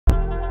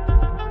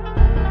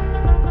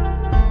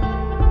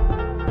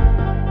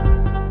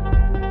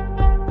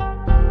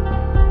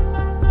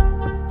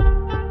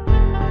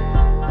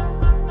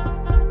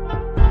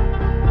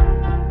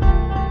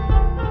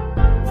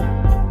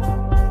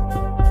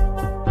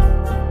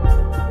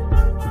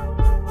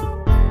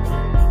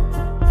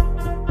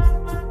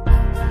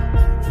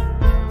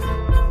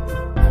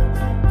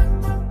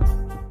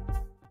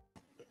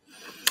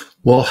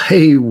Well,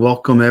 hey,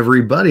 welcome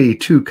everybody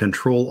to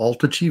Control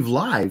Alt Achieve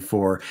Live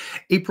for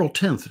April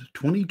 10th,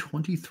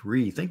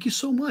 2023. Thank you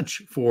so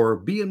much for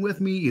being with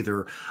me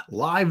either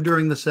live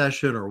during the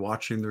session or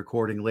watching the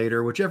recording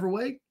later, whichever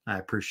way. I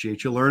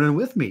appreciate you learning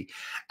with me.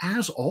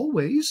 As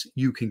always,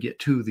 you can get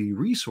to the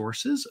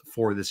resources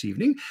for this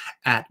evening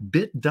at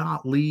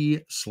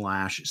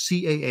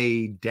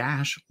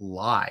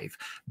bit.ly/CAA-live.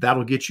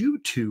 That'll get you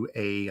to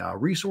a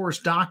resource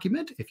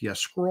document. If you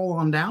scroll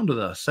on down to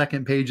the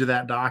second page of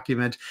that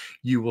document,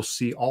 you will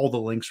see all the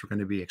links we're going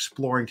to be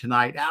exploring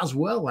tonight, as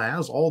well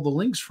as all the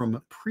links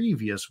from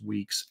previous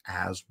weeks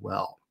as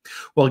well.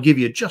 Well, I'll give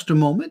you just a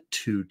moment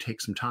to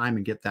take some time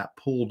and get that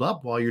pulled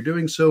up. While you're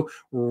doing so,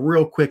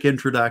 real quick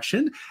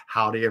introduction.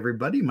 Howdy,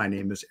 everybody. My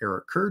name is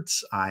Eric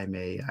Kurtz. I'm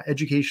a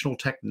educational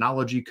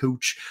technology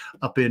coach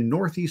up in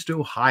Northeast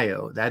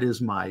Ohio. That is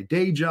my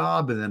day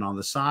job. And then on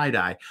the side,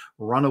 I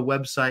run a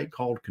website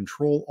called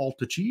Control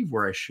Alt Achieve,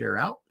 where I share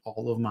out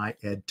all of my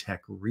EdTech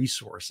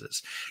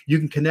resources. You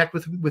can connect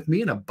with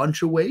me in a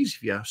bunch of ways.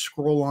 If you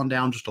scroll on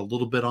down just a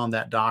little bit on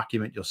that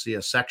document, you'll see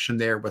a section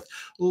there with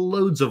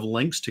loads of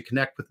links to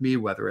connect with me,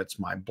 whether it's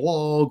my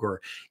blog or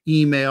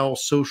email,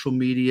 social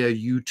media,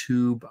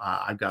 YouTube.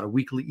 I've got a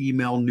weekly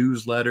email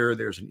newsletter.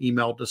 There's an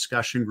email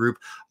discussion group.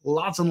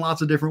 Lots and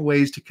lots of different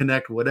ways to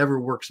connect.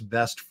 Whatever works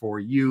best for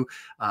you,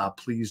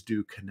 please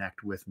do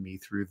connect with me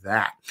through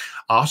that.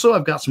 Also,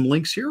 I've got some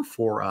links here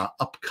for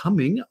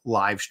upcoming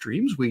live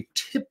streams. We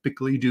typically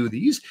do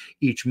these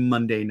each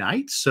Monday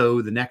night.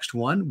 So the next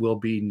one will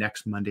be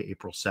next Monday,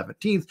 April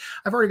 17th.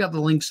 I've already got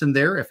the links in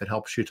there if it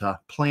helps you to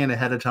plan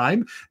ahead of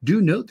time.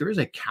 Do note there is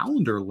a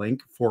calendar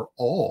link for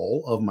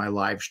all of my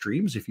live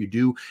streams. If you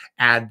do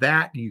add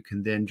that, you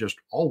can then just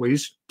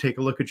always take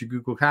a look at your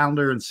Google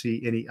Calendar and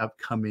see any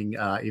upcoming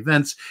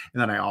events. And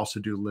then I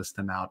also do list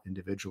them out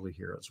individually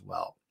here as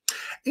well.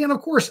 And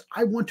of course,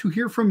 I want to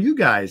hear from you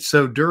guys.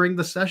 So during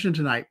the session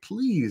tonight,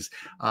 please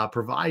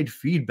provide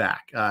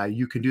feedback.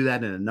 You can do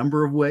that in a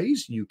number of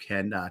ways. You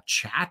can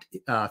chat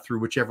through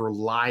whichever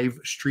live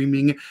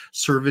streaming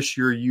service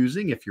you're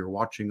using. If you're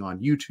watching on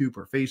YouTube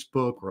or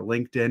Facebook or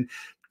LinkedIn,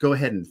 go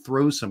ahead and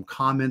throw some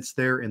comments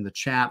there in the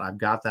chat. I've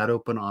got that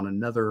open on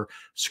another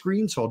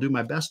screen, so I'll do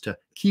my best to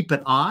keep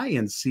an eye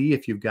and see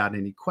if you've got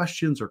any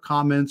questions or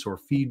comments or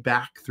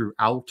feedback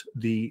throughout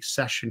the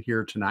session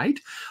here tonight.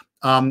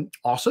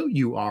 Also,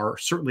 you are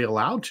certainly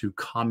allowed to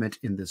comment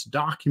in this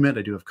document.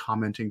 I do have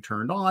commenting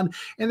turned on,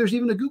 and there's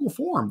even a Google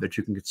form that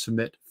you can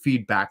submit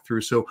feedback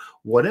through. So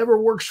whatever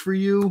works for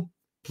you,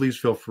 please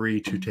feel free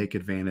to take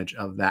advantage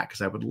of that,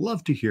 because I would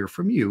love to hear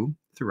from you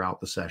throughout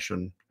the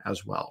session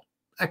as well.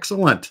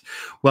 Excellent.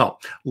 Well,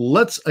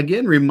 let's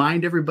again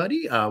remind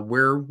everybody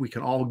where we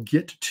can all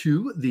get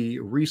to the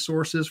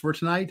resources for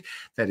tonight.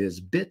 That is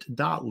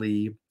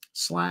bit.ly/CAA-live.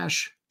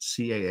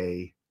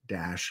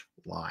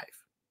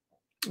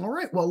 All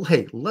right, well,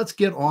 hey, let's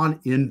get on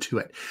into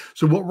it.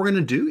 So what we're going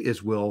to do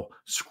is we'll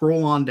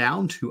scroll on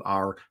down to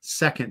our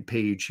second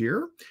page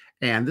here.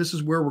 And this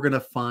is where we're going to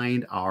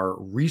find our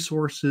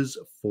resources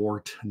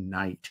for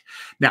tonight.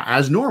 Now,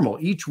 as normal,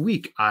 each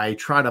week I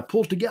try to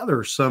pull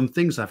together some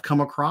things I've come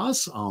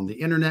across on the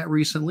internet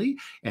recently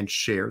and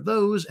share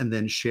those, and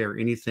then share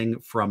anything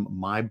from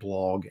my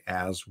blog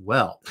as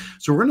well.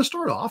 So we're going to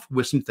start off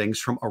with some things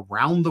from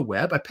around the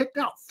web. I picked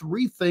out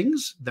 3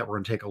 things that we're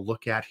going to take a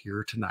look at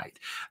here tonight.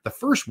 The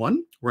first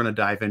one we're going to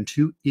dive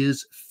into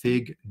is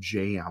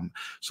FigJam.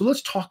 So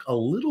let's talk a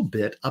little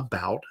bit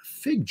about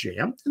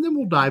FigJam, and then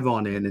we'll dive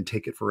on in and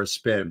take it for a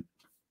spin.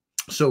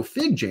 So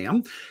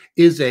FigJam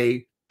is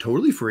a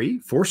totally free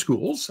for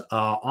schools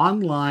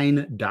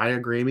online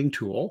diagramming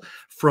tool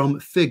from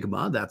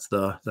Figma. That's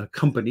the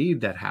company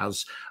that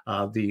has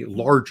the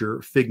larger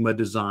Figma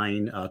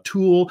design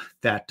tool.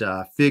 That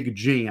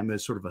FigJam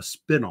is sort of a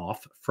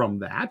spin-off from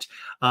that.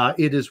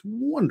 It is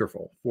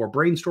wonderful for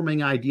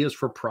brainstorming ideas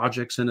for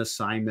projects and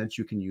assignments.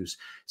 You can use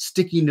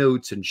sticky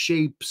notes and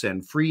shapes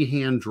and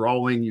freehand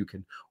drawing. You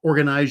can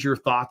organize your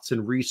thoughts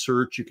and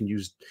research. You can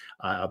use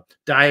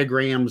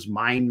diagrams,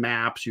 mind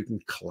maps. You can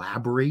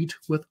collaborate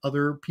with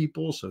other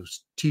people. So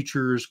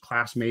teachers,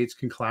 classmates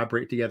can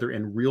collaborate together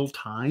in real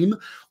time,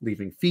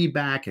 leaving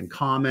feedback and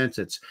comments.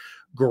 It's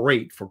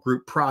great for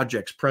group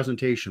projects,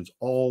 presentations,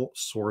 all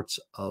sorts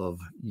of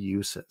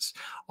uses.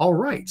 All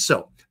right,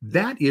 so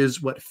that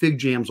is what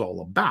FigJam's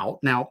all about.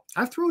 Now,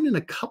 I've thrown in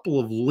a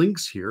couple of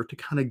links here to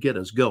kind of get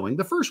us going.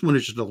 The first one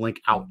is just a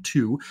link out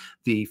to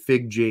the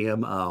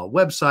FigJam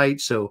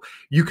website, so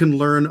you can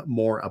learn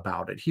more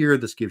about it here.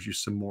 This gives you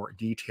some more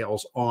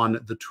details on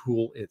the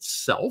tool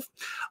itself.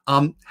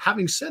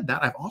 Having said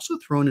that, I've also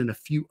thrown in a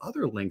few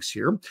other links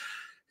here.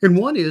 And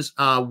one is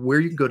where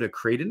you can go to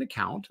create an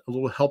account, a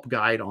little help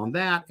guide on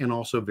that, and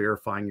also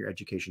verifying your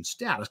education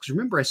status. Because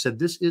remember, I said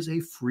this is a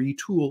free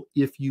tool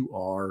if you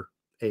are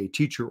a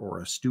teacher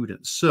or a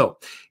student. So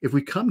if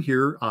we come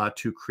here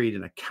to create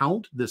an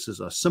account, this is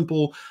a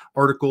simple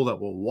article that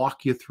will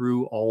walk you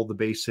through all the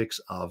basics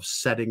of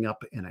setting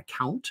up an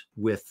account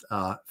with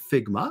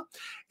Figma.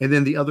 And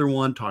then the other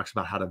one talks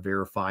about how to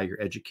verify your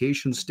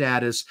education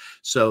status.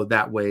 So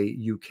that way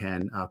you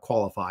can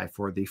qualify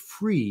for the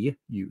free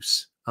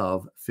use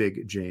of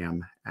FigJam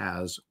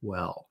as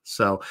well.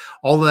 So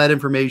all of that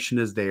information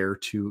is there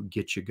to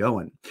get you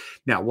going.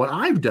 Now, what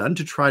I've done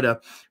to try to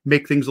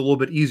make things a little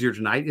bit easier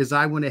tonight is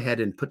I went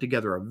ahead and put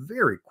together a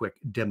very quick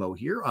demo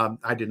here.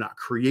 I did not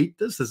create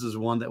this. This is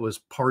one that was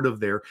part of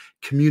their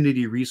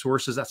community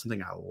resources. That's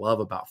something I love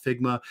about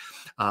Figma.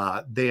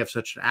 They have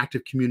such an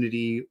active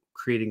community,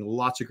 creating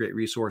lots of great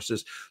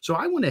resources. So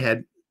I went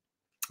ahead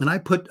and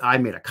I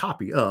made a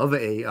copy of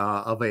a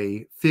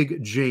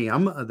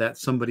FigJam that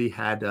somebody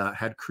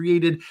had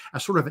created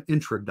as sort of an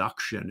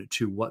introduction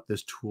to what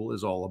this tool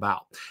is all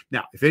about.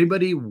 Now, if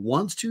anybody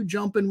wants to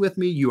jump in with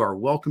me, you are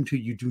welcome to.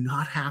 You do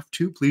not have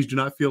to. Please do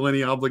not feel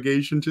any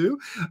obligation to.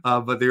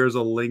 But there's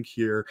a link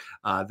here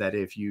that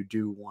if you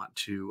do want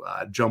to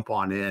jump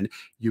on in,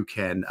 you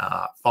can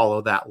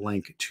follow that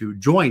link to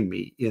join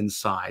me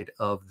inside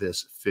of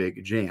this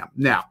FigJam.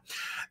 Now,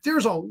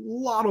 there's a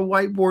lot of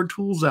whiteboard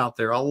tools out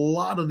there, a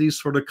lot of these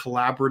sort of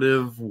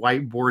collaborative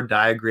whiteboard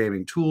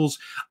diagramming tools.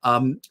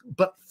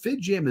 But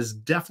FigJam is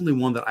definitely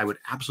one that I would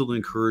absolutely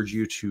encourage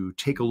you to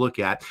take a look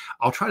at.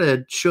 I'll try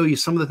to show you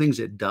some of the things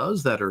it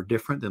does that are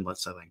different than,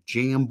 let's say, like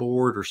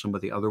Jamboard or some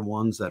of the other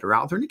ones that are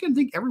out there. And again, I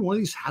think every one of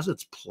these has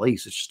its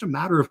place. It's just a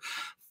matter of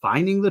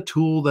finding the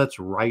tool that's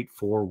right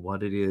for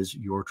what it is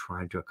you're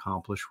trying to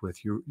accomplish with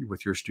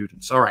your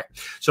students. All right.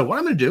 So what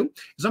I'm going to do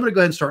is I'm going to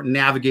go ahead and start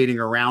navigating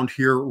around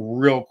here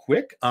real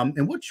quick.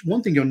 And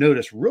one thing you'll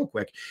notice real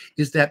quick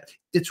is that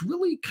it's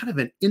really kind of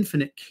an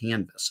infinite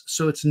canvas.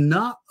 So it's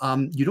not,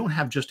 you don't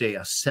have just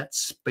a set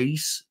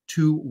space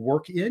to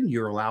work in.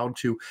 You're allowed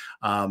to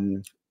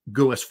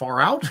go as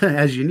far out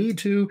as you need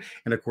to.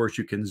 And of course,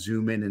 you can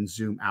zoom in and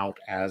zoom out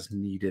as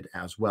needed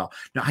as well.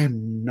 Now, I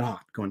am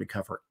not going to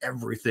cover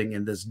everything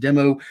in this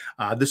demo.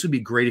 This would be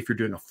great if you're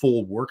doing a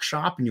full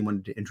workshop and you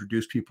wanted to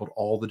introduce people to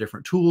all the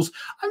different tools.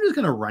 I'm just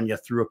going to run you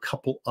through a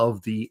couple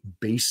of the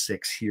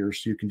basics here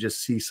so you can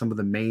just see some of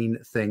the main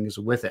things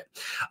with it.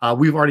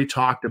 We've already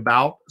talked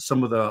about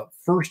some of the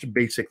first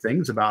basic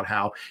things about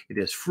how it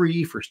is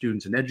free for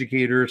students and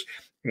educators.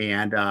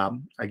 And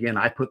again,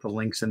 I put the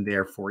links in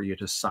there for you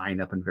to sign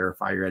up and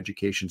verify your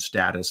education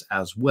status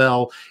as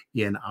well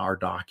in our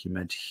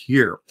document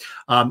here.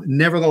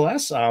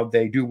 Nevertheless,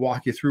 they do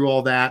walk you through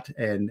all that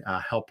and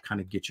help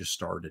kind of get you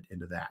started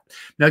into that.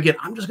 Now, again,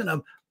 I'm just going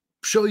to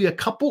show you a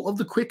couple of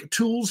the quick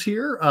tools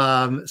here.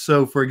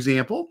 So for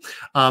example,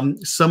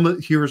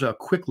 here's a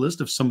quick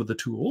list of some of the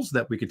tools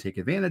that we can take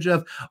advantage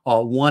of.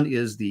 One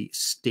is the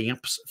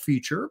stamps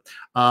feature.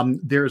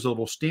 There's a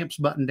little stamps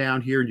button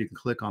down here and you can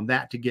click on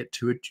that to get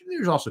to it.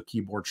 There's also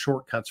keyboard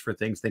shortcuts for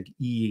things. Think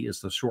E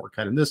is the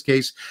shortcut in this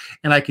case.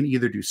 And I can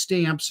either do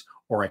stamps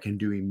or I can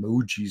do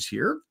emojis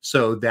here.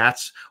 So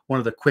that's one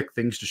of the quick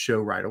things to show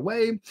right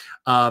away.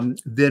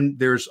 Then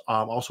there's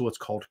also what's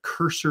called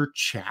cursor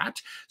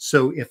chat.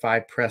 So if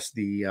I press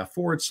the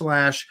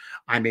 /,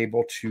 I'm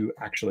able to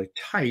actually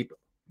type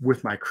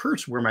with my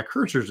cursor, where my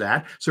cursor's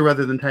at. So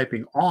rather than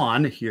typing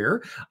on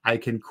here, I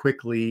can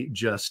quickly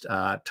just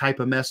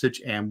type a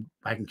message and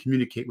I can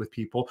communicate with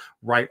people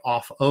right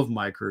off of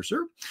my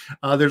cursor.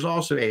 There's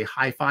also a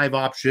high five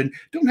option.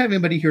 Don't have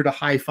anybody here to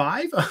high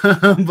five,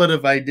 but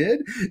if I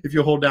did, if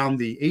you hold down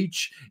the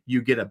H,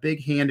 you get a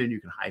big hand and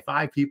you can high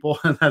five people.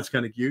 That's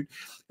kind of cute.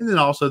 And then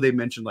also they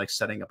mentioned like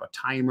setting up a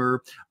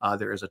timer.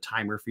 There is a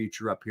timer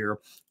feature up here.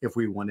 If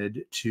we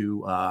wanted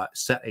to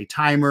set a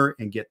timer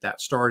and get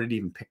that started,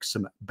 even pick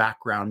some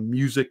background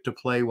music to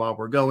play while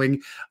we're going,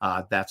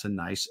 that's a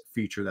nice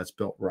feature that's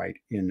built right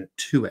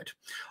into it.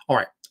 All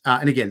right.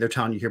 And again, they're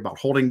telling you here about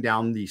holding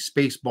down the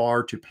space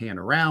bar to pan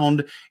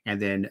around. And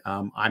then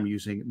I'm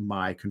using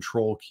my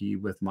control key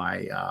with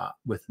my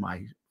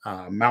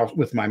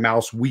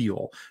mouse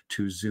wheel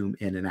to zoom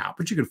in and out,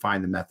 but you can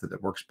find the method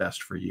that works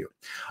best for you.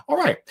 All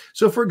right.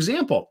 So for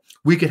example,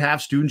 we could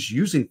have students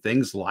using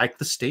things like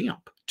the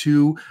stamp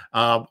to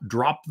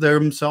drop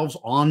themselves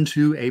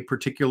onto a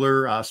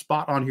particular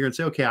spot on here and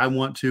say, okay, I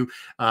want to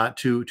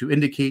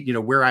indicate, you know,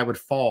 where I would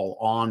fall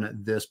on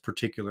this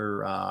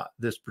particular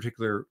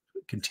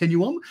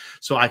continuum.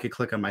 So I could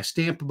click on my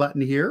stamp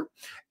button here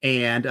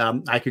and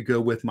I could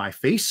go with my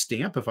face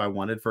stamp if I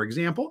wanted, for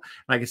example,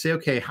 and I could say,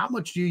 okay, how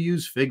much do you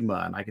use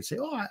Figma? And I could say,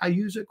 oh, I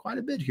use it quite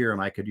a bit here.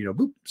 And I could, you know,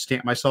 boop,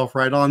 stamp myself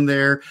right on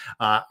there.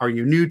 Are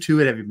you new to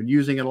it? Have you been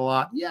using it a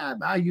lot? Yeah,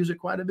 I use it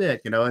quite a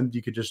bit, you know, and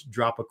you could just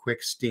drop a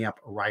quick stamp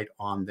right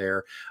on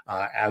there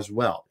as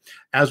well.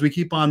 As we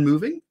keep on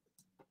moving,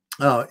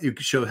 you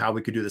could show how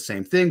we could do the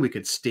same thing. We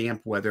could stamp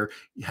whether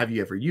have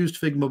you ever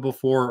used Figma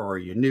before or are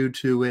you new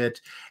to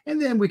it?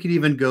 And then we could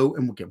even go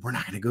and we're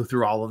not going to go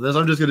through all of this.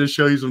 I'm just going to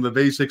show you some of the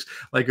basics.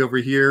 Like over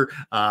here,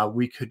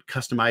 we could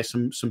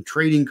customize some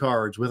trading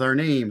cards with our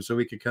name. So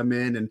we could come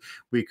in and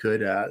we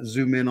could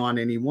zoom in on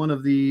any one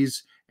of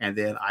these and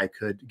then I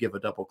could give a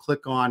double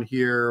click on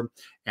here,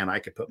 and I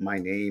could put my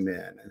name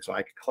in. And so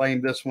I could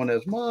claim this one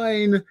as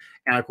mine.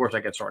 And of course,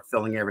 I could start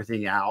filling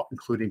everything out,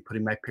 including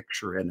putting my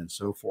picture in and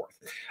so forth.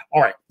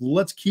 All right,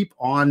 let's keep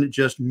on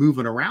just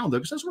moving around though,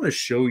 because I just want to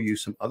show you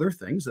some other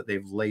things that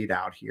they've laid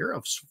out here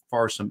as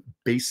far as some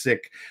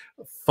basic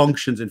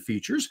functions and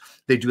features.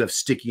 They do have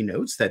sticky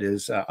notes. That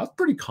is a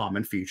pretty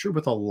common feature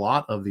with a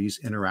lot of these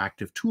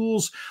interactive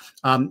tools.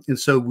 And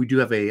so we do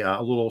have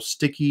a little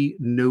sticky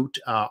note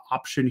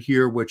option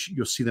here, which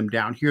you'll see them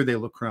down here. They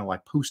look kind of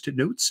like Post-it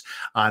notes.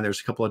 There's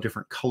a couple of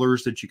different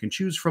colors that you can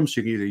choose from. So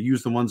you can either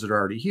use the ones that are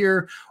already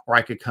here, or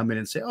I could come in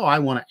and say, oh, I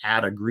want to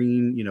add a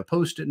green,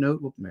 Post-it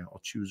note. Well,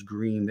 I'll choose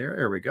green there.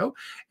 There we go.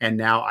 And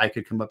now I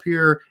could come up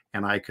here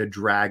and I could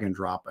drag and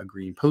drop a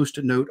green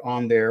Post-it note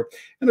on there.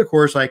 And of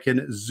course, I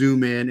can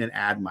zoom in and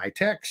add my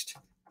text.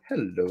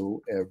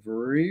 Hello,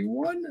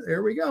 everyone.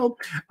 There we go.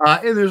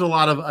 And there's a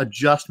lot of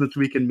adjustments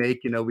we can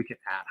make. We can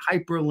add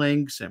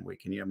hyperlinks, and we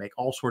can, make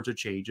all sorts of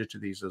changes to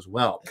these as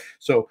well.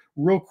 So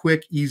real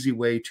quick, easy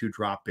way to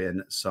drop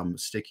in some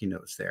sticky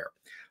notes there.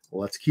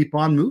 Let's keep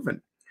on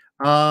moving.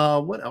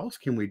 What else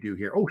can we do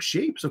here? Oh,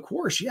 shapes, of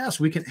course. Yes,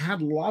 we can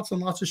add lots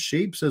and lots of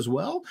shapes as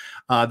well.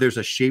 There's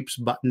a shapes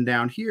button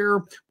down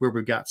here where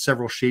we've got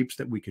several shapes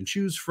that we can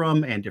choose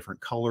from and different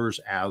colors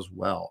as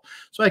well.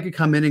 So I could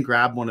come in and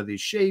grab one of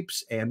these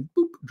shapes and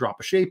boop, drop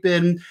a shape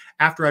in.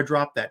 After I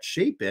drop that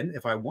shape in,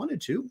 if I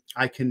wanted to,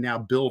 I can now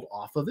build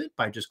off of it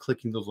by just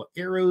clicking those little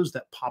arrows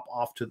that pop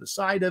off to the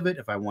side of it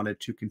if I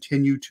wanted to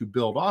continue to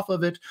build off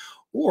of it.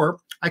 Or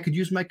I could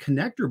use my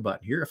connector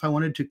button here if I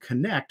wanted to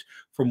connect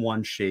from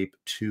one shape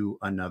to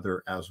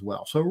another as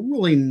well. So a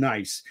really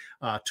nice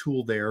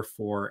tool there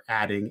for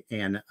adding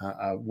and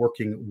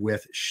working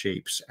with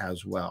shapes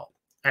as well.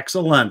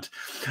 Excellent.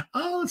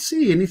 Let's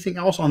see, anything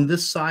else on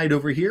this side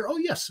over here? Oh,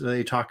 yes,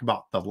 they talk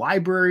about the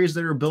libraries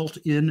that are built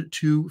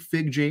into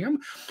FigJam.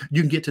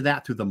 You can get to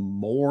that through the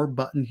More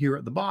button here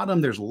at the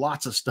bottom. There's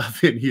lots of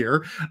stuff in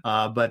here.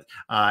 But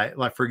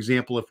like, for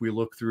example, if we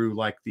look through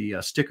like the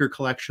sticker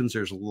collections,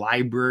 there's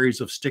libraries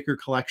of sticker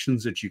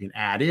collections that you can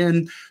add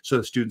in.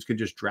 So students can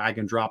just drag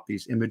and drop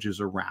these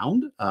images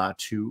around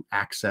to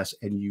access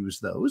and use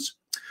those.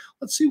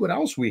 Let's see what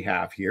else we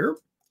have here.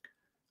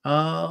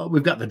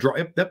 We've got the draw.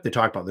 Yep, they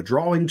talk about the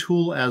drawing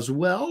tool as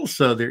well.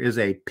 So there is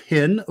a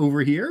pen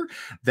over here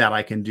that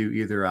I can do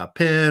either a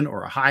pen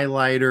or a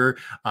highlighter.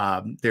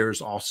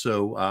 There's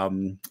also,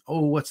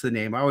 oh, what's the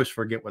name? I always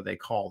forget what they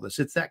call this.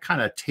 It's that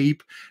kind of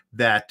tape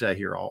that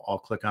here,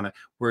 I'll click on it,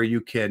 where you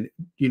can,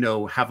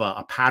 have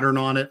a pattern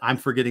on it. I'm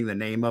forgetting the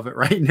name of it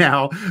right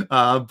now,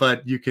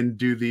 but you can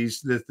do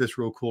this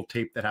real cool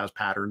tape that has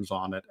patterns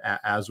on it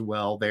as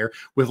well there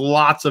with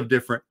lots of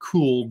different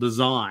cool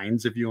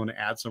designs. If you want to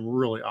add some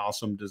really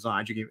awesome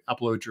designs, you can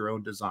upload your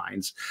own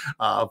designs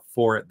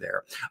for it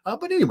there.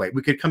 But anyway,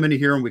 we could come into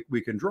here and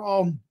we can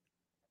draw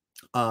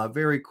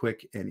very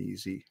quick and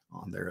easy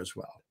on there as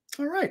well.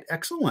 All right,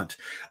 excellent.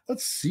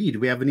 Let's see. Do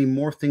we have any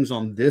more things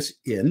on this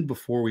end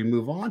before we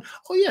move on?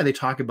 Oh, yeah, they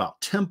talk about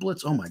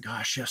templates. Oh, my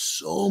gosh, yes,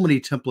 so many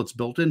templates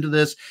built into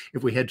this.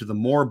 If we head to the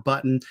More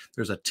button,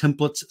 there's a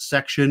templates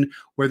section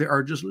where there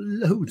are just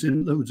loads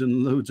and loads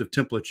and loads of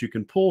templates you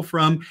can pull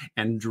from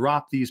and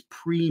drop these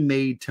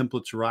pre-made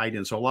templates right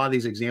in. So a lot of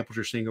these examples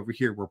you're seeing over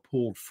here were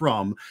pulled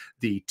from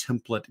the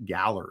template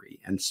gallery.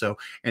 And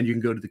you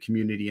can go to the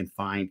community and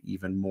find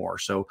even more.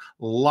 So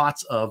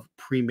lots of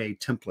pre-made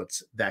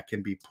templates that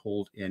can be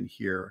pulled in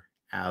here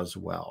as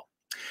well.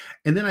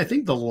 And then I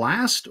think the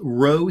last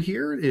row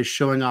here is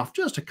showing off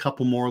just a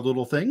couple more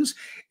little things.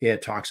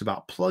 It talks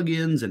about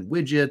plugins and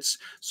widgets.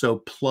 So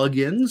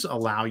plugins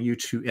allow you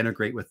to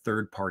integrate with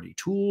third-party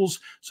tools.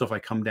 So if I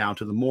come down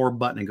to the More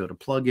button and go to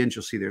plugins,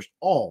 you'll see there's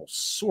all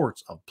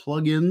sorts of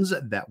plugins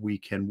that we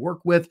can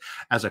work with.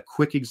 As a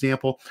quick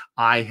example,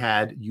 I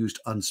had used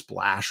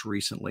Unsplash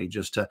recently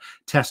just to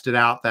test it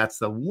out. That's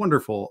the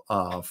wonderful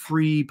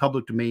free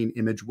public domain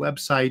image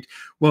website.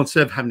 Well,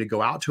 instead of having to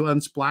go out to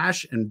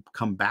Unsplash and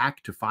come back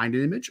to find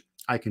an image,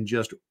 I can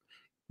just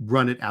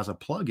run it as a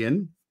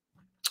plugin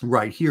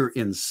right here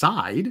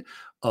inside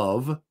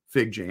of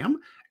FigJam.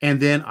 And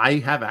then I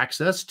have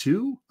access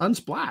to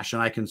Unsplash,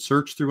 and I can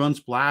search through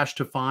Unsplash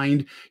to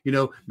find,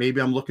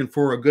 maybe I'm looking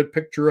for a good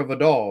picture of a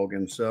dog.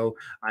 And so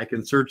I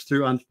can search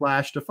through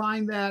Unsplash to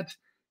find that,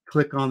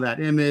 click on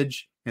that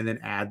image, and then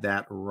add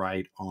that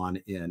right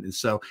on in. And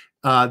so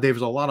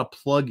there's a lot of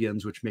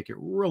plugins which make it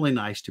really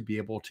nice to be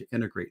able to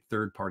integrate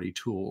third-party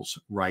tools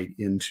right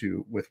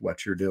into with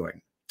what you're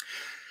doing.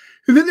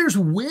 And then there's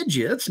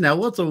widgets. Now,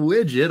 what's a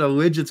widget? A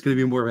widget's going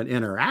to be more of an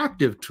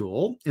interactive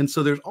tool. And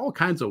so there's all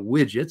kinds of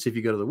widgets. If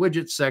you go to the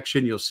widgets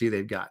section, you'll see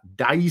they've got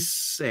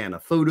dice and a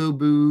photo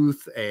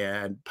booth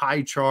and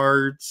pie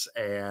charts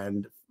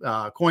and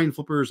coin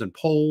flippers and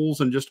polls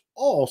and just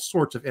all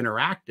sorts of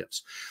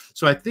interactives.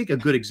 So I think a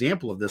good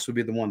example of this would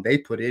be the one they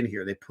put in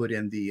here. They put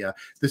in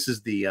this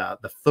is the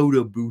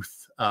photo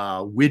booth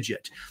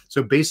widget.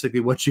 So basically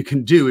what you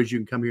can do is you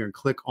can come here and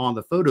click on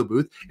the photo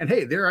booth and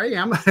hey, there I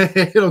am.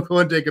 It'll go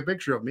and take a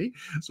picture of me.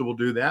 So we'll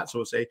do that. So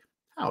we'll say,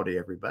 howdy,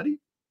 everybody.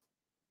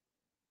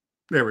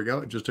 There we go.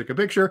 It just took a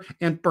picture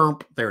and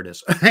burp, there it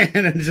is.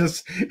 And it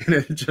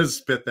just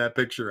spit that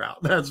picture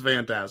out. That's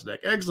fantastic.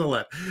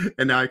 Excellent.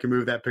 And now I can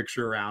move that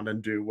picture around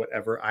and do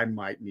whatever I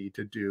might need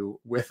to do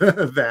with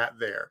that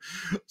there.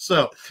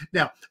 So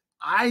now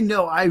I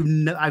know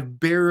I've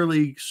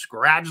barely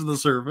scratched the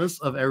surface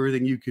of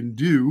everything you can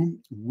do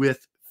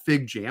with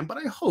FigJam, but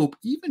I hope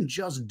even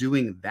just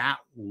doing that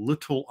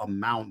little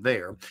amount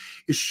there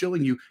is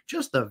showing you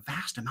just the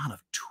vast amount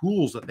of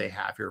tools that they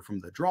have here, from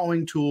the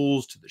drawing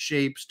tools to the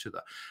shapes to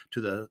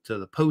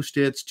the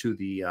post-its to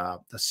the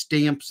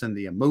stamps and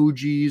the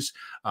emojis,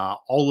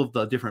 all of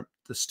the different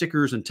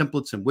stickers and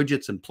templates and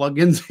widgets and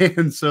plugins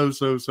and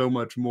so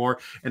much more.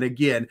 And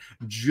again,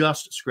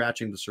 just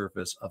scratching the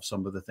surface of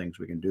some of the things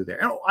we can do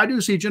there. And I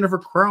do see Jennifer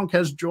Kronk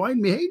has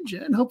joined me. Hey,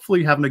 Jen, hopefully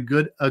you're having a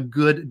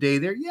good day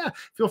there. Yeah,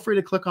 feel free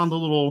to click on the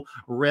little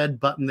red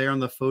button there on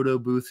the photo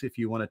booth if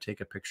you want to take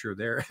a picture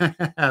there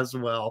as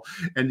well.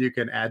 And you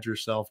can add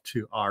yourself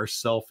to our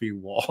selfie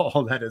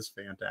wall. That is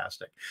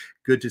fantastic.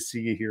 Good to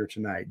see you here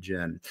tonight,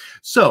 Jen.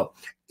 So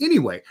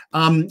anyway,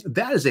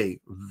 that is a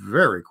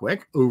very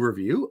quick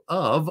overview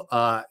of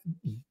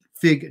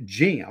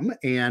FigJam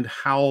and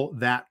how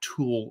that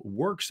tool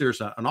works.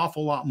 There's an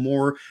awful lot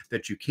more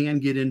that you can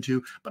get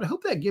into, but I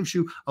hope that gives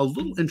you a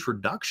little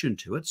introduction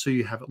to it, so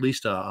you have at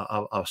least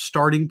a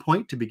starting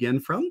point to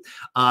begin from.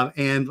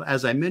 And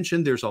as I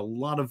mentioned, there's a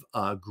lot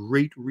of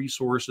great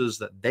resources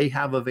that they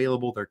have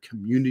available. Their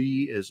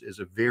community is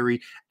a very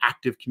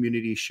active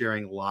community,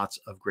 sharing lots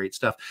of great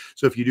stuff.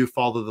 So if you do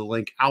follow the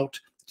link out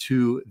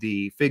to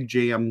the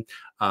FigJam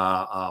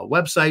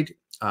website,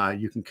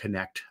 you can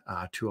connect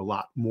to a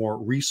lot more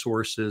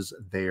resources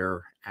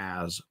there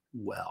as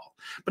well.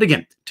 But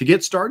again, to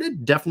get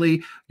started,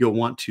 definitely you'll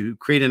want to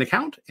create an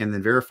account and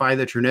then verify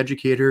that you're an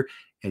educator,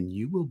 and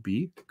you will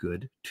be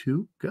good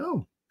to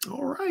go.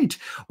 All right.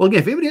 Well, again,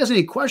 if anybody has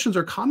any questions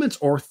or comments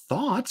or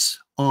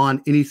thoughts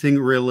on anything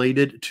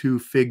related to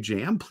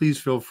FigJam, please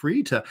feel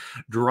free to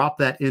drop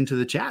that into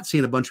the chat.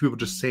 Seeing a bunch of people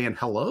just saying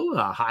hello.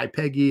 Hi,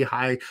 Peggy.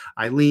 Hi,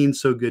 Eileen.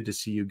 So good to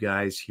see you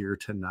guys here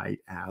tonight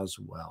as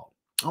well.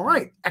 All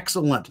right.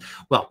 Excellent.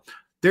 Well,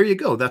 there you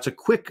go. That's a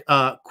quick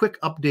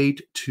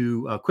update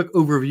to a quick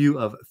overview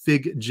of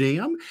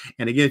FigJam.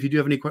 And again, if you do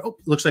have any questions,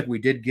 oh, looks like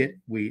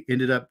we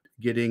ended up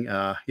getting,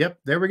 yep,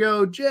 there we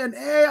go. Jen,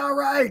 hey, all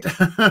right.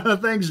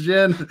 Thanks,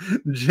 Jen.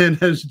 Jen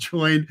has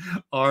joined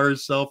our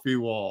selfie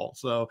wall.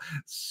 So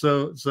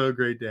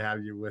great to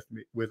have you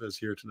with us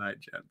here tonight,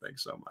 Jen.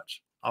 Thanks so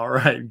much. All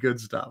right. Good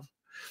stuff.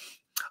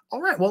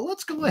 All right, well,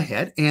 let's go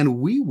ahead and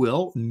we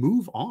will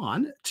move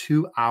on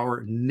to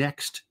our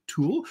next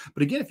tool.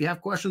 But again, if you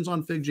have questions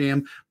on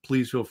FigJam,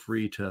 please feel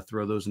free to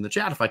throw those in the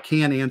chat. If I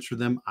can answer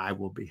them, I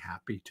will be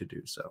happy to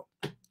do so.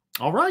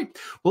 All right,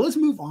 well, let's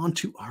move on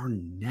to our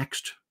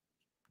next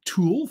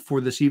tool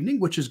for this evening,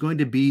 which is going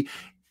to be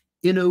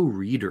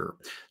Inoreader.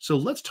 So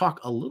let's talk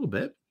a little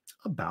bit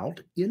about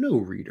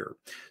Inoreader.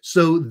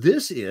 So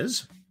this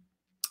is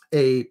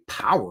a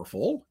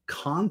powerful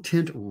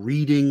content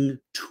reading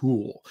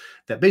tool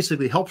that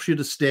basically helps you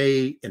to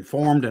stay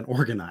informed and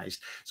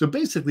organized. So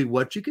basically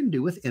what you can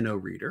do with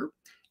Inoreader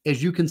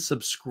is you can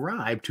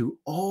subscribe to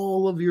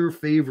all of your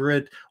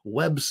favorite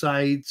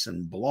websites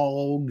and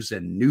blogs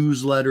and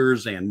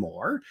newsletters and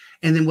more.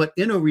 And then what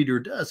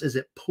Inoreader does is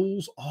it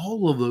pulls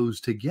all of those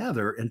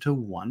together into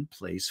one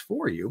place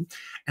for you.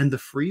 And the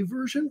free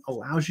version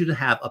allows you to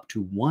have up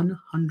to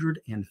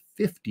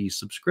 150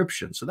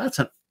 subscriptions. So that's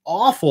an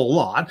awful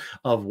lot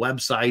of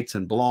websites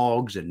and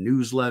blogs and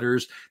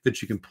newsletters that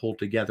you can pull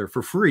together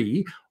for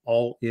free,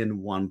 all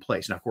in one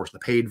place. Now, of course, the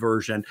paid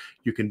version,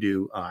 you can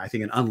do, I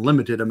think, an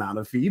unlimited amount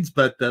of feeds,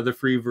 but the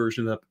free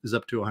version is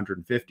up to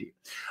 150.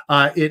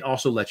 It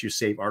also lets you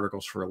save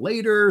articles for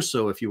later.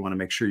 So if you want to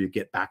make sure you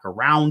get back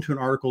around to an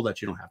article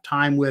that you don't have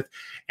time with,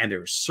 and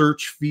there's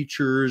search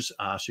features,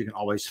 so you can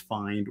always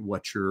find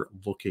what you're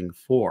looking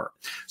for.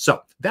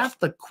 So that's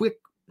the quick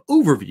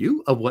overview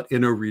of what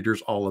Inoreader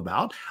is all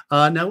about.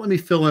 Now let me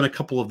fill in a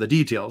couple of the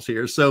details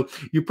here. So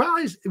you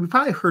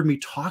probably heard me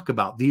talk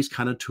about these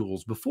kind of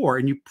tools before,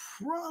 and you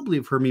probably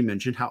have heard me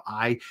mention how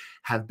I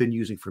have been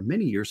using for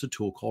many years a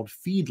tool called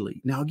Feedly.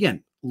 Now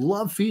again,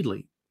 love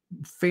Feedly.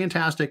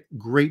 Fantastic,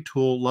 great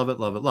tool. Love it,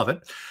 love it, love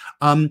it.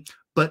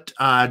 But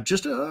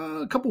just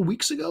a couple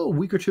weeks ago, a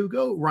week or two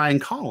ago, Ryan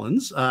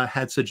Collins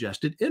had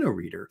suggested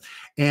Inoreader.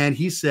 And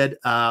he said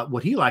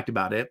what he liked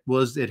about it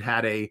was it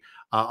had a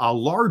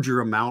larger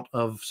amount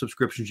of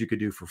subscriptions you could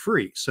do for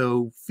free.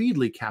 So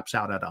Feedly caps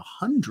out at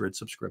 100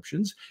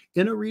 subscriptions.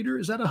 Inoreader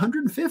is at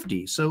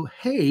 150. So,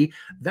 hey,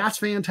 that's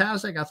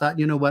fantastic. I thought,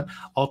 you know what?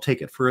 I'll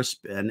take it for a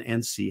spin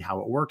and see how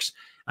it works.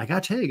 I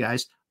got to tell you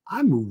guys,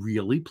 I'm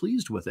really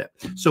pleased with it.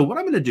 So what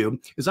I'm going to do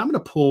is I'm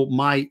going to pull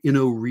my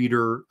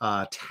Inoreader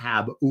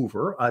tab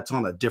over. It's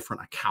on a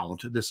different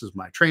account. This is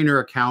my trainer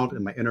account,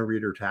 and my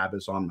Inoreader tab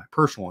is on my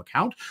personal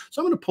account.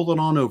 So I'm going to pull it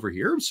on over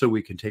here so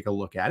we can take a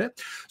look at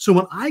it. So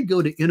when I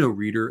go to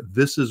Inoreader,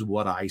 this is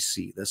what I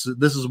see. This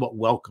is what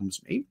welcomes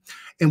me.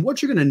 And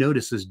what you're going to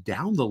notice is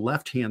down the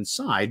left-hand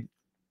side,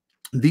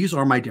 these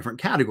are my different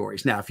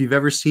categories. Now, if you've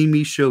ever seen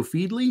me show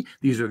Feedly,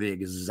 these are the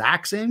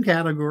exact same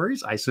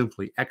categories. I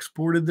simply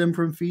exported them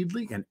from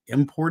Feedly and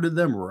imported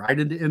them right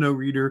into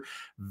Inoreader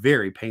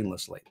very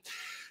painlessly.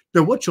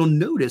 Now, what you'll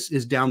notice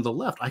is down the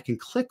left, I can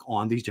click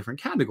on these different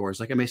categories.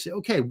 Like I may say,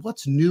 okay,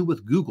 what's new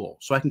with Google?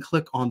 So I can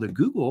click on the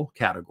Google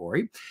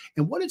category.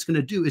 And what it's going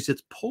to do is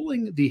it's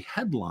pulling the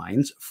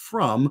headlines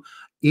from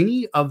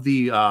any of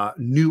the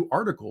new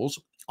articles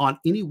on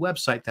any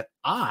website that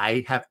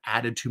I have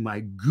added to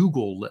my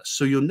Google list.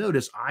 So you'll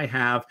notice I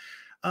have,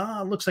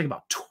 looks like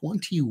about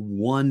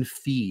 21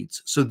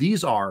 feeds. So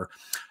these are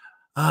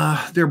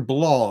they're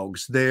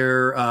blogs.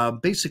 They're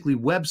basically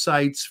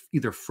websites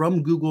either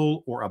from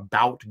Google or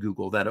about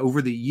Google that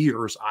over the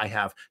years I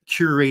have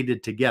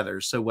curated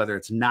together. So whether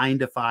it's 9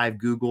 to 5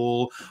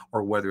 Google,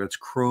 or whether it's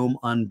Chrome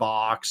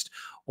Unboxed,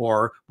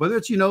 or whether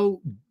it's the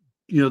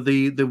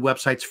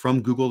websites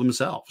from Google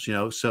themselves,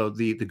 so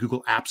the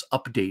Google Apps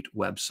Update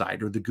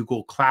website or the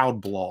Google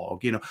Cloud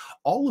blog,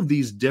 all of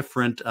these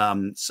different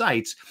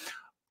sites,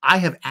 I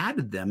have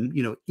added them,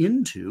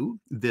 into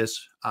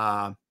this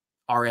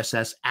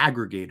RSS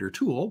aggregator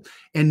tool.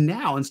 And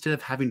now, instead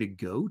of having to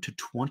go to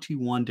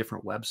 21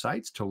 different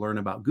websites to learn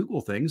about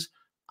Google things,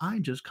 I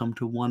just come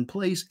to one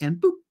place and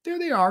boop, there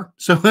they are.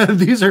 So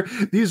these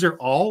are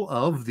all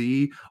of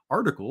the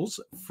articles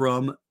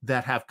from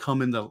that have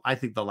come in I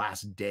think the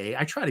last day.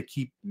 I try to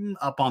keep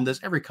up on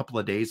this every couple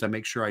of days. I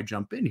make sure I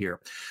jump in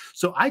here.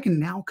 So I can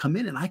now come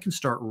in and I can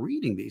start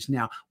reading these.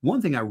 Now, one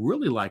thing I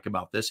really like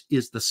about this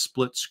is the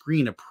split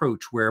screen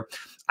approach, where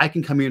I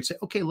can come here and say,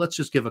 okay, let's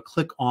just give a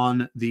click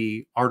on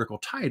the article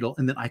title,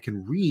 and then I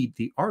can read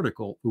the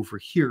article over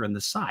here on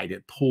the side.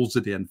 It pulls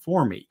it in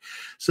for me.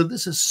 So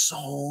this is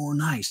so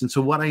nice. And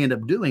so what I end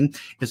up doing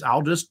is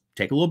I'll just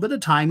take a little bit of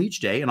time each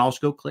day, and I'll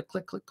just go click,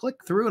 click, click, click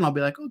through, and I'll be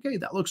like, okay,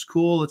 that looks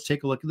cool. Let's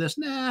take a look at this.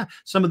 Nah,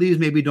 some of these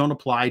maybe don't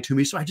apply to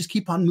me. So I just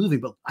keep on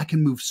moving, but I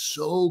can move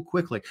so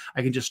quickly.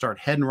 I can just start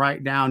heading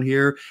right down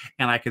here,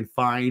 and I can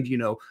find,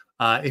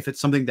 if it's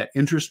something that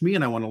interests me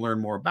and I want to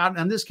learn more about it.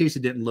 In this case,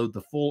 it didn't load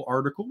the full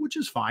article, which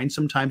is fine.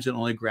 Sometimes it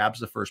only grabs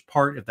the first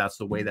part if that's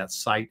the way that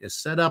site is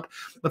set up.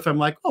 But if I'm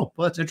like, oh,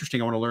 well, that's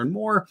interesting, I want to learn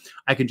more,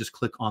 I can just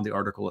click on the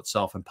article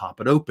itself and pop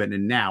it open.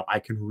 And now I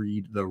can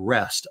read the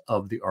rest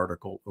of the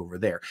article over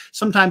there.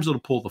 Sometimes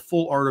it'll pull the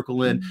full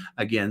article in.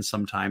 Again,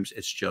 sometimes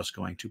it's just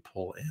going to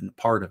pull in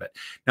part of it.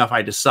 Now, if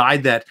I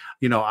decide that,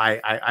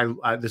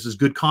 this is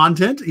good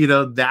content,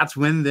 that's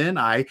when then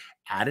I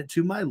add it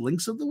to my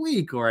links of the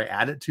week, or I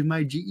add it to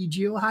my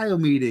GEG Ohio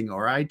meeting,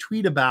 or I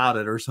tweet about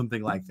it or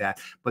something like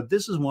that. But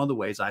this is one of the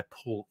ways I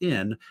pull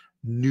in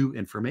new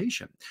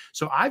information.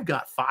 So I've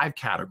got 5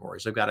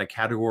 categories. I've got a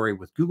category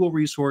with Google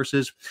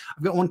resources.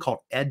 I've got one called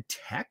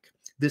EdTech.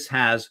 This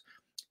has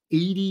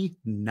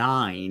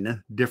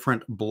 89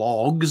 different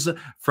blogs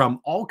from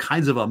all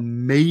kinds of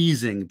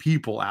amazing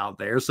people out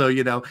there. So,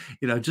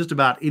 just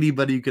about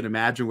anybody you can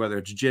imagine, whether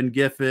it's Jen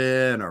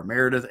Giffen or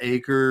Meredith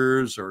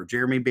Akers or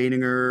Jeremy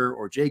Baininger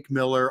or Jake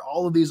Miller,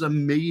 all of these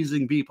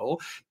amazing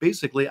people.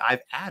 Basically,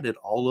 I've added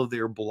all of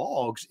their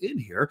blogs in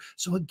here.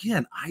 So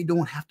again, I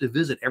don't have to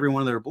visit every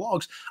one of their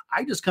blogs.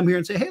 I just come here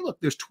and say, hey,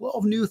 look, there's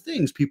 12 new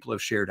things people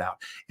have shared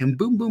out. And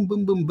boom, boom,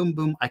 boom, boom, boom,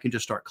 boom. I can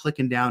just start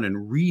clicking down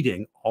and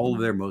reading all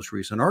of their most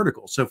recent articles.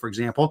 So for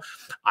example,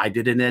 I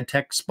did an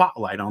EdTech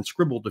spotlight on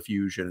Scribble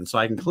Diffusion. And so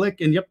I can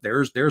click and yep,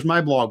 there's my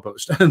blog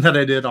post that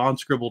I did on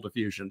Scribble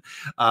Diffusion.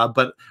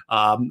 But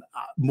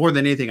more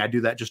than anything, I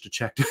do that just to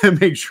check to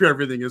make sure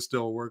everything is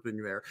still working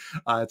there.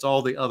 It's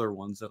all the other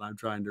ones that I'm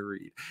trying to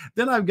read.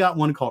 Then I've got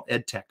one called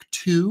EdTech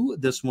 2.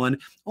 This one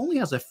only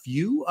has a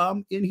few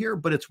in here,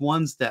 but it's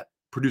ones that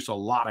produce a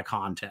lot of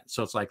content.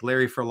 So it's like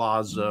Larry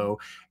Ferlazzo,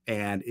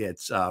 and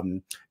it's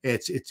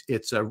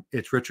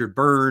Richard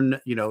Byrne.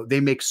 They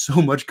make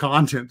so much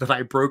content that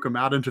I broke them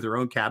out into their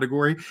own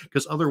category,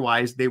 because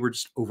otherwise they were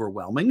just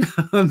overwhelming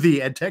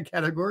the EdTech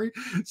category.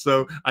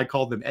 So I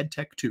called them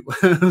EdTech 2.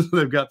 So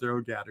they've got their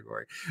own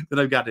category. Then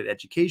I've got an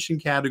education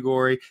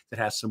category that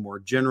has some more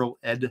general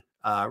ed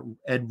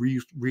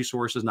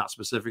resources, not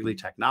specifically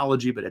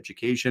technology, but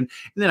education.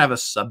 And then I have a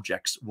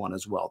subjects one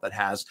as well that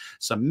has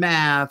some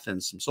math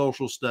and some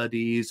social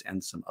studies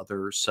and some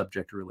other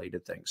subject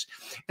related things.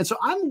 And so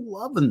I'm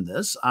loving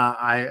this.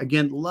 I,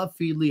 again, love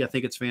Feedly. I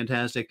think it's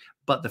fantastic.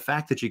 But the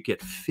fact that you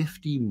get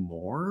 50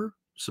 more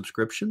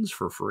subscriptions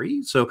for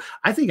free. So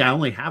I think I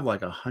only have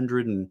like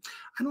 100 and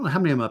I don't know how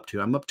many I'm up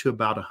to. I'm up to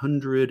about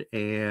 100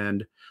 and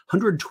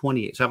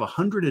 128. So I have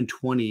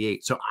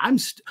 128. So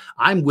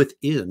I'm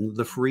within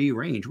the free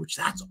range, which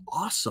that's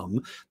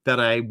awesome that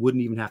I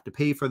wouldn't even have to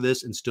pay for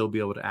this and still be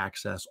able to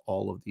access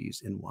all of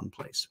these in one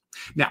place.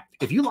 Now,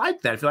 if you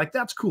like that, if you're like,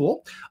 that's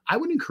cool, I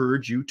would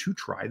encourage you to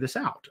try this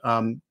out.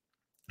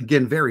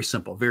 Again, very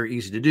simple, very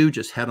easy to do.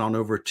 Just head on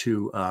over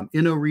to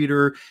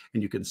Inoreader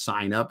and you can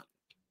sign up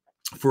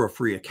for a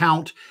free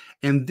account.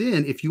 And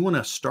then if you want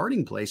a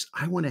starting place,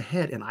 I went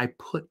ahead and I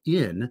put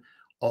in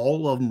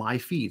all of my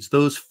feeds,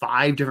 those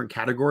 5 different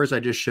categories I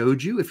just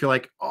showed you. If you're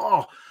like,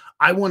 oh,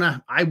 I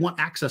want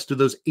access to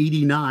those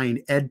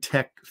 89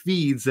 EdTech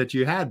feeds that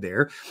you had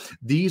there.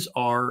 These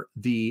are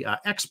the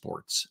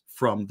exports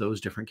from those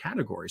different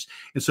categories.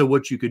 And so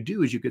what you could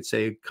do is you could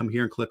say, come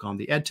here and click on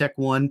the EdTech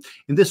one.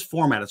 In this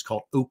format, it's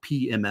called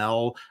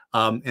OPML.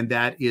 And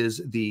that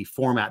is the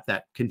format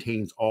that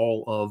contains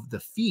all of the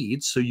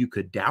feeds. So you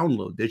could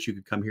download this. You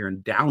could come here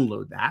and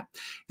download that.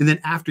 And then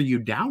after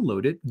you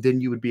download it, then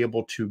you would be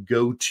able to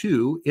go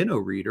to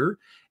Inoreader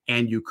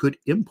and you could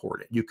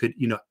import it. You could,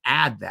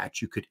 add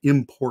that. You could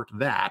import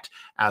that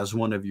as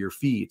one of your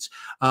feeds.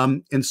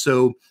 And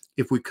so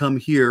if we come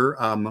here,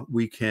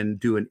 we can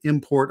do an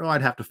import. Oh,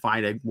 I'd have to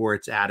find it where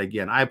it's at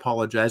again. I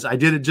apologize. I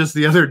did it just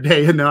the other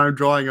day, and now I'm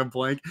drawing a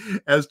blank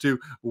as to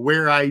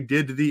where I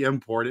did the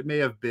import. It may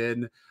have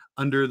been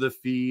under the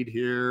feed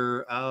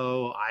here.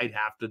 Oh, I'd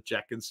have to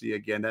check and see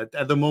again.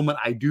 At the moment,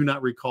 I do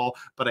not recall,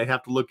 but I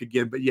have to look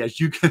again. But yes,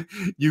 you can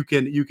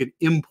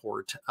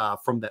import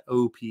from the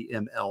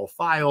OPML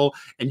file,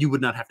 and you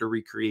would not have to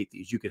recreate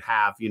these. You could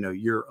have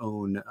your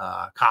own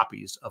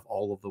copies of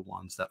all of the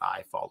ones that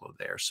I follow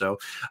there. So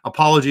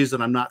apologies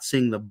that I'm not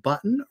seeing the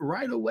button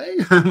right away.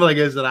 Like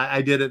I said,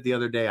 I did it the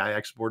other day. I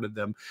exported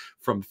them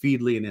from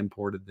Feedly and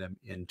imported them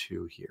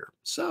into here.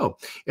 So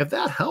if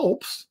that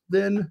helps,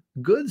 then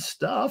good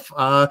stuff.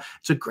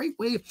 It's a great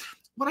way.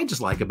 What I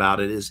just like about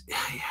it is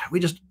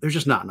there's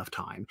just not enough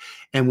time.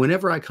 And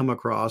whenever I come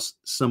across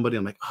somebody,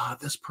 I'm like, oh,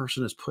 this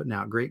person is putting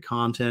out great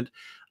content.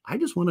 I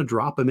just want to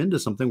drop them into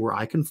something where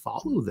I can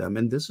follow them.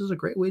 And this is a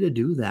great way to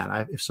do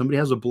that. If somebody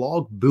has a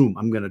blog, boom,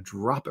 I'm going to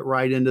drop it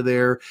right into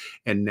there.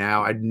 And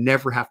now I'd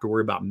never have to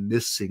worry about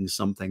missing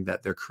something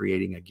that they're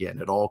creating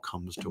again. It all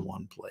comes to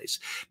one place.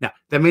 Now,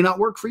 that may not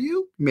work for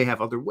you. You may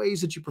have other ways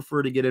that you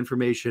prefer to get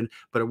information,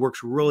 but it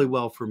works really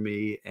well for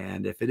me.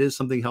 And if it is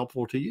something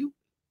helpful to you,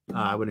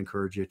 I would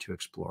encourage you to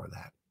explore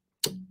that.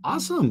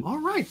 Awesome. All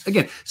right.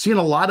 Again, seeing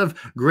a lot of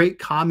great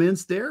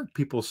comments there.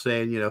 People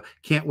saying,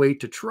 can't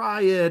wait to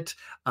try it.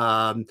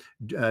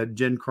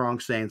 Jen Kronk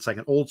saying it's like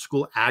an old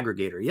school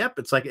aggregator. Yep.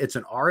 It's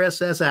an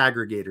RSS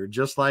aggregator,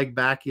 just like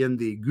back in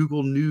the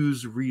Google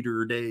News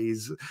Reader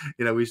days.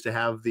 We used to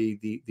have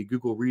the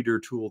Google Reader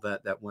tool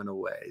that went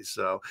away.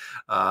 So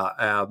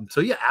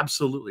yeah,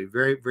 absolutely.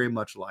 Very, very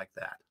much like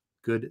that.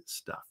 Good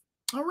stuff.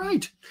 All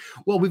right.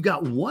 Well, we've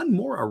got one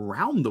more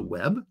around the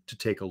web to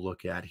take a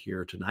look at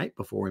here tonight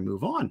before we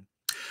move on.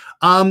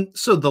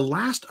 So the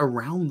last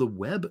around the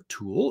web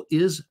tool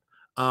is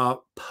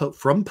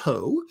from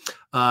Poe.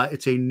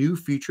 It's a new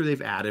feature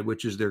they've added,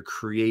 which is their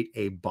Create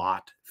a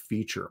Bot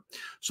feature.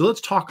 So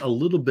let's talk a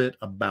little bit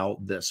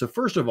about this. So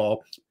first of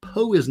all,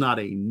 Poe is not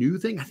a new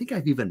thing. I think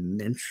I've even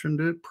mentioned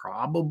it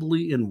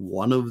probably in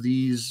one of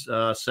these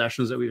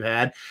sessions that we've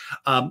had.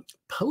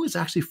 Poe is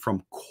actually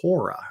from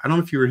Quora. I don't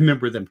know if you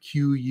remember them,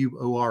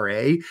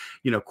 Quora.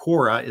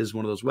 Quora is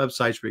one of those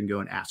websites where you can go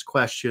and ask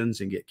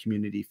questions and get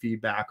community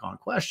feedback on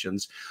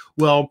questions.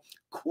 Well,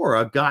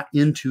 Quora got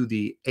into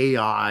the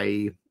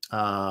AI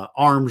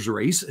arms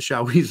race,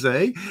 shall we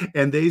say,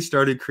 and they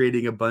started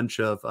creating a bunch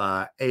of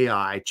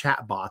AI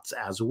chatbots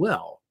as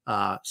well,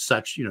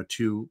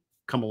 to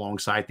come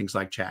alongside things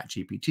like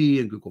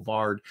ChatGPT and Google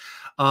Bard.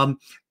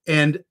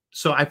 And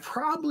so I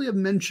probably have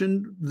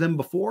mentioned them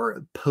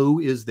before. Poe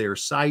is their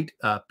site,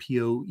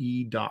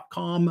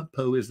 POE.com.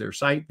 Poe is their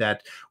site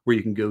where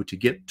you can go to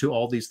get to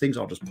all these things.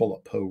 I'll just pull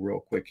up Poe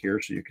real quick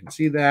here so you can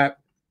see that.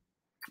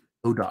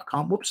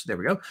 Poe.com. Whoops, there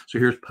we go. So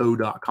here's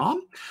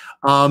Poe.com.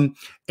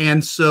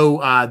 And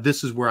so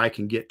this is where I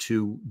can get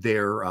to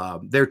their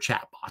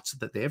chatbots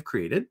that they have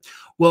created.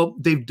 Well,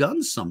 they've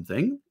done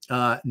something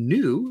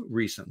new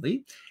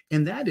recently,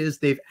 and that is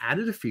they've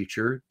added a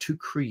feature to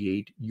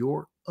create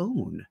your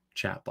own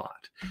chatbot.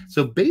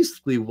 So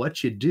basically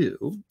what you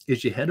do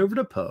is you head over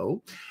to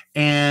Poe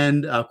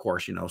and of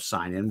course,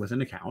 sign in with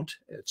an account.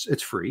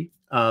 It's free.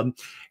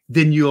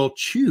 Then you'll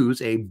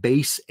choose a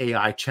base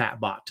AI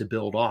chatbot to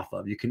build off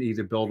of. You can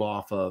either build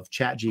off of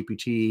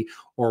ChatGPT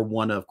or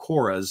one of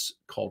Quora's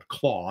called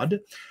Claude.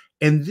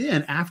 And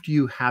then after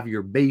you have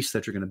your base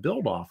that you're going to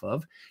build off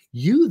of,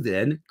 you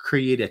then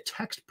create a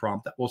text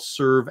prompt that will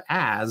serve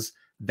as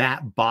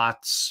that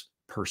bot's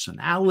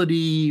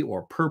personality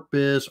or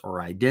purpose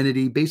or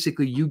identity.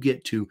 Basically, you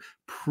get to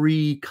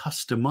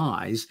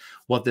pre-customize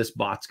what this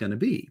bot's going to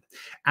be.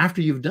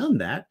 After you've done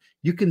that,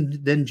 you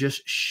can then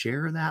just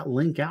share that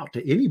link out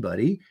to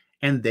anybody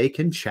and they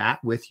can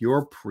chat with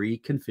your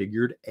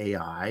pre-configured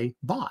AI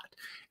bot.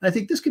 And I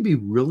think this could be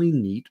really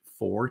neat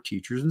for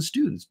teachers and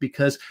students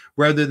because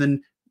rather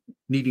than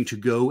needing to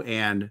go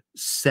and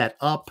set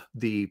up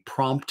the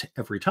prompt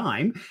every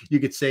time, you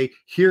could say,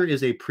 here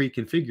is a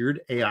pre-configured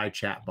AI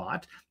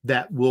chatbot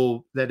that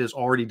is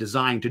already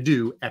designed to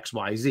do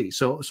XYZ.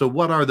 So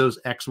what are those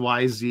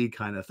XYZ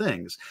kind of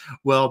things?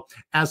 Well,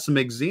 as some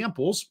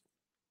examples,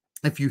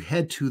 if you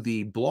head to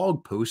the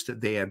blog post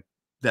that they had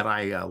that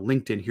I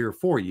linked in here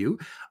for you,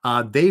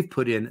 they've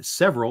put in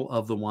several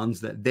of the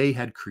ones that they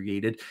had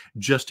created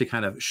just to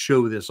kind of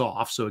show this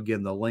off. So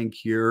again, the link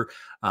here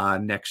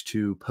next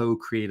to Poe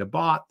Create a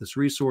Bot, this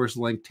resource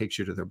link takes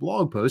you to their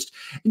blog post,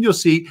 and you'll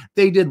see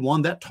they did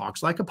one that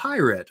talks like a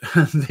pirate.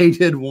 They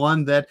did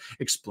one that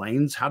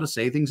explains how to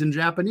say things in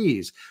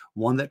Japanese,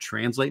 one that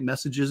translate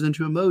messages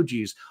into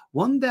emojis,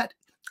 one that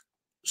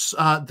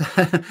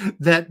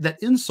that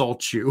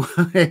insults you,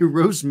 a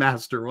roast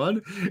master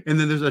one, and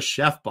then there's a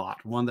chef bot,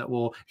 one that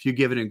will, if you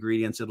give it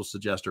ingredients, it'll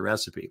suggest a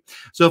recipe.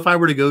 So if I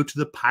were to go to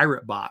the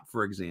pirate bot,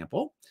 for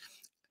example,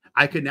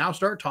 I could now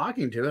start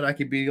talking to it. I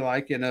could be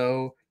like,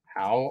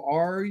 how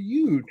are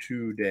you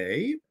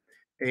today?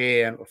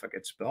 And if I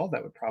could spell,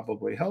 that would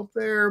probably help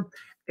there.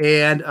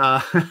 And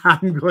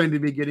I'm going to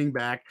be getting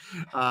back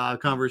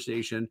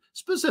conversation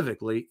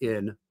specifically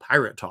in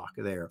pirate talk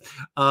there.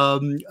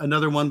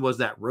 Another one was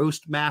that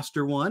roast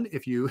master one.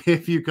 If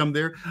you come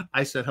there,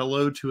 I said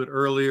hello to it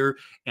earlier,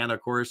 and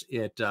of course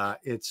it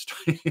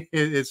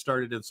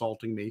started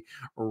insulting me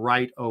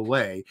right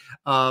away.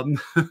 Do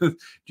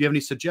you have any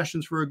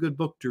suggestions for a good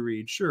book to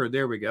read? Sure,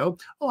 there we go.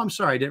 Oh, I'm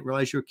sorry, I didn't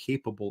realize you're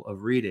capable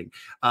of reading.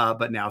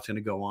 But now it's going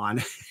to go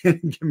on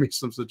and give me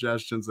some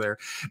suggestions there.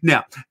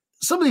 Now,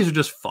 some of these are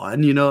just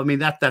fun, I mean,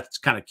 that's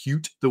kind of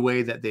cute the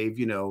way that they've,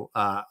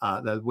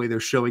 the way they're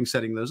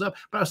setting those up.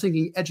 But I was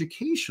thinking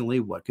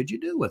educationally, what could you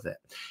do with it?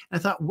 And I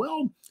thought,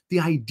 well, the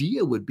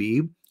idea would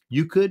be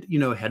you could,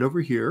 head over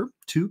here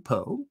to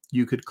Poe.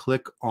 You could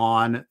click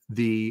on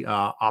the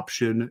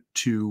option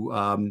to,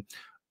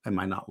 am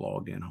I not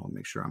logged in? Hold on,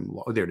 make sure I'm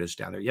logged. Oh, there it is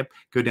down there. Yep.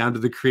 Go down to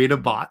the Create a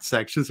Bot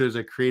section. So there's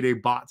a Create a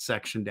Bot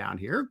section down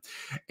here.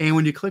 And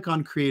when you click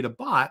on Create a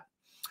Bot,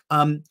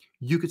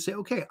 you could say,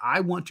 okay, I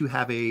want to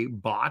have a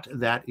bot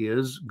that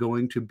is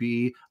going to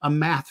be a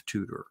math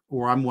tutor,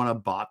 or I want a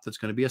bot that's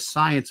going to be a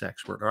science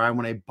expert, or I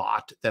want a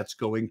bot that's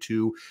going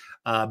to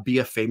be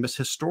a famous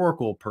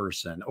historical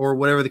person, or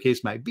whatever the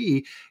case might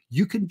be.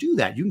 You can do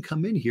that. You can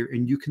come in here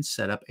and you can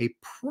set up a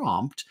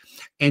prompt,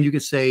 and you can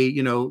say,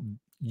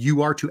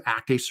 you are to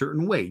act a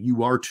certain way.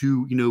 You are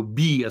to,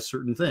 be a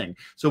certain thing.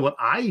 So what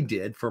I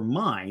did for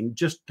mine,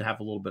 just to have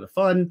a little bit of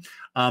fun,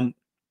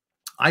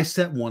 I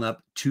set one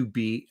up to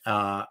be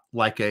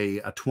like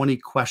a 20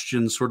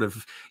 question sort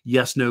of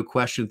yes, no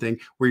question thing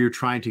where you're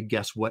trying to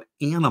guess what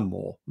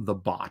animal the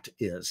bot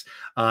is.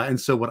 And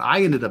so what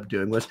I ended up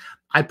doing was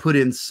I put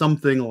in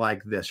something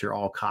like this. Here,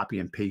 I'll copy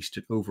and paste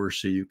it over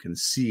so you can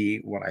see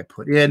what I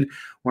put in.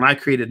 When I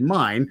created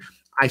mine,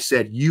 I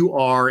said, you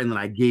are, and then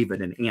I gave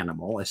it an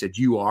animal. I said,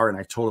 you are, and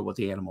I told it what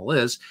the animal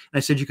is. And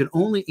I said, you can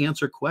only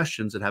answer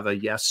questions that have a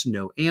yes,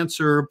 no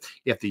answer.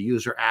 If the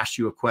user asks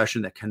you a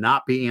question that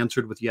cannot be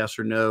answered with yes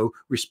or no,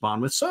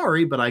 respond with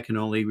sorry, but I can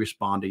only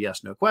respond to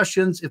yes, no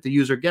questions. If the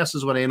user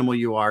guesses what animal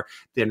you are,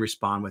 then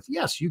respond with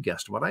yes, you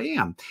guessed what I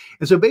am.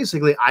 And so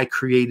basically I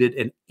created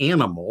an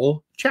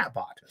animal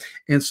chatbot.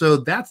 And so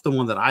that's the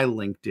one that I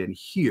linked in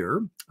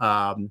here.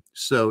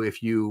 So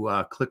if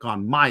you click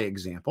on my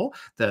example,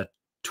 the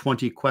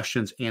 20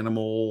 questions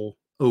animal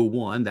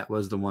 01, that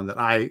was the one that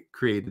I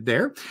created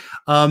there.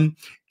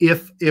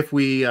 If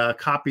we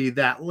copy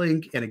that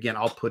link, and again,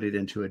 I'll put it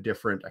into a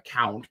different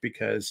account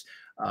because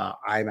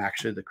I'm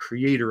actually the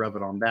creator of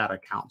it on that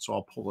account. So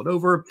I'll pull it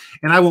over,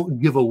 and I won't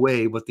give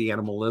away what the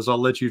animal is.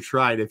 I'll let you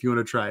try it if you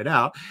want to try it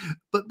out.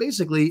 But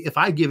basically, if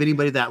I give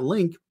anybody that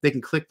link, they can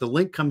click the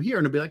link, come here,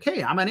 and it'll be like,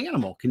 hey, I'm an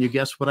animal. Can you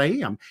guess what I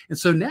am? And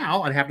so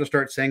now I'd have to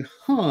start saying,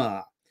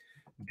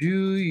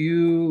 do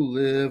you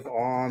live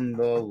on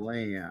the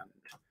land?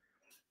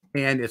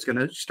 And it's going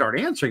to start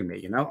answering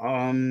me,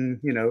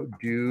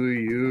 do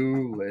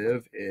you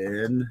live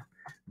in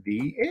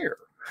the air?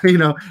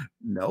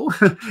 No.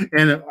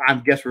 And I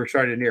guess we're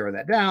starting to narrow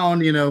that down,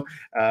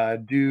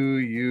 do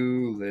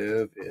you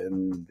live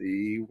in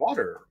the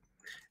water?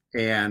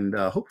 And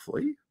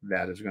hopefully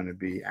that is going to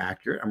be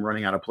accurate. I'm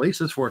running out of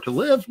places for it to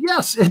live.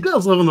 Yes, it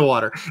does live in the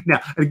water. Now,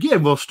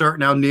 again, we'll start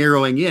now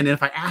narrowing in. And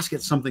if I ask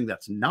it something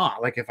that's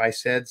not, like if I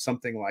said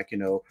something like,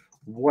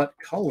 what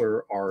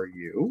color are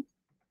you?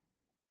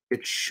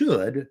 It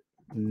should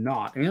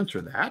not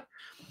answer that.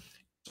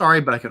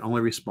 Sorry, but I can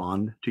only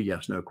respond to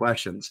yes, no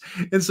questions.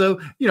 And so,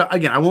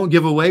 again, I won't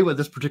give away what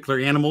this particular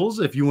animal is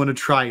if you want to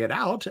try it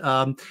out.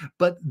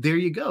 But there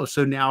you go.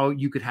 So now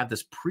you could have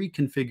this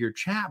pre-configured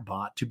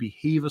chatbot to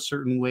behave a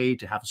certain way,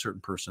 to have a certain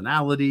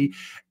personality.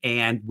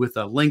 And with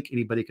a link,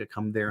 anybody could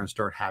come there and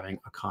start having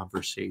a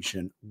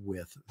conversation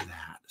with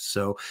that.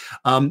 So,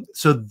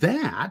 so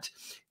that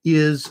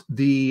is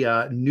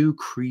the new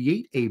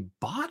Create a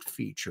Bot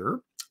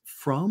feature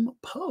from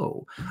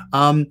Poe.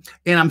 And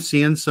I'm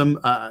seeing some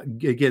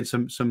again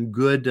some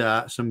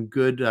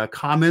good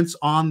comments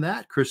on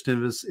that.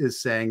 Kristen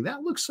is saying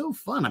that looks so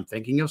fun. I'm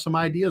thinking of some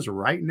ideas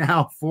right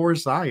now for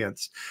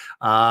science.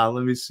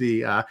 Let me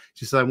see.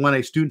 She said, I want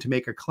a student to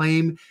make a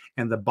claim,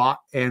 and the bot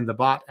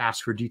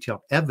asks for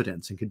detailed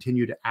evidence and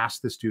continue to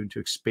ask the student to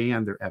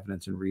expand their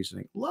evidence and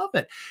reasoning. Love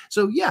it.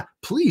 So yeah,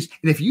 please.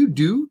 And if you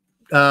do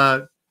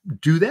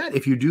do that.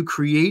 If you do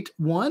create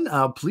one,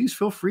 please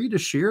feel free to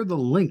share the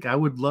link. I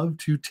would love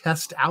to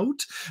test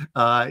out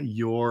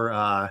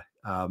your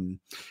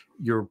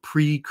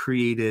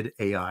pre-created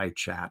AI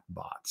chat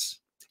bots.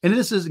 And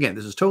this is, again,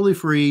 this is totally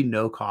free,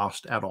 no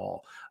cost at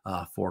all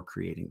for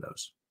creating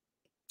those.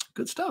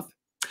 Good stuff.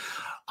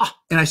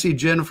 And I see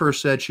Jennifer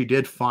said she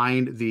did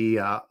find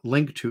the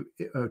link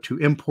to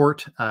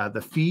import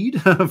the feed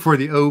for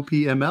the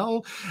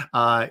OPML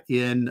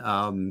in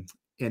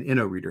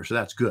Inoreader. So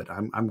that's good.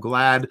 I'm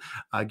glad.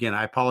 Again,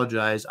 I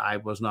apologize. I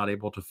was not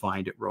able to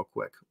find it real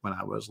quick when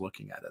I was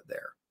looking at it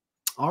there.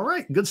 All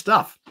right, good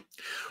stuff.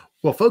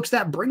 Well, folks,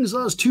 that brings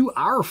us to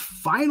our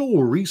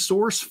final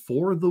resource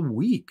for the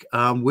week,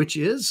 which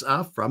is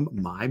from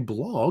my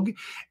blog.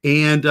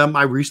 And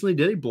I recently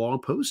did a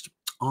blog post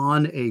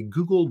on a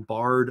Google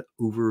Bard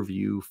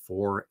overview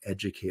for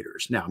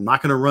educators. Now, I'm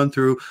not going to run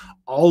through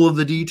all of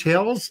the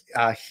details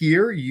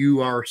here.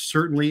 You are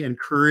certainly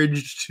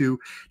encouraged to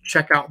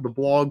check out the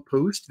blog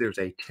post. There's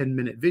a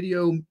 10-minute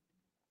video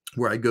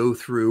where I go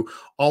through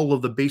all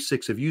of the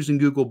basics of using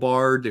Google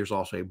Bard. There's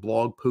also a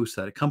blog post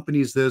that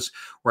accompanies this,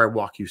 where I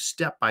walk you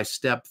step by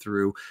step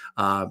through,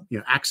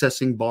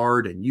 accessing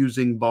Bard and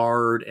using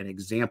Bard and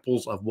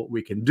examples of what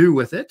we can do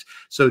with it.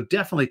 So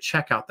definitely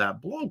check out that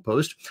blog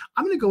post.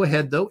 I'm going to go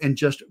ahead though and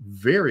just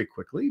very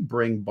quickly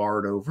bring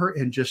Bard over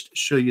and just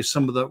show you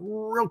some of the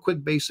real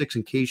quick basics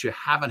in case you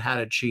haven't had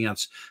a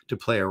chance to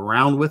play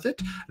around with it.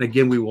 And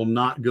again, we will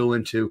not go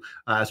into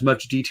as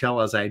much detail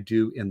as I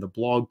do in the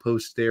blog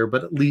post there,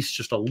 but at least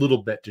just a little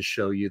bit to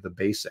show you the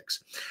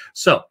basics.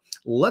 So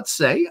let's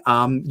say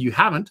you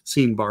haven't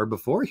seen Bard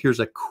before. Here's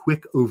a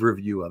quick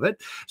overview of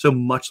it. So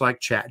much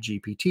like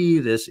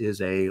ChatGPT, this is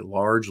a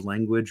large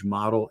language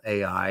model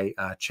AI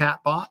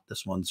chatbot.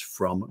 This one's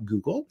from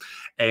Google.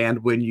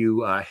 And when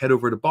you head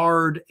over to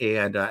Bard,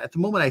 and at the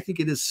moment, I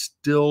think it is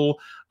still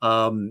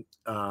something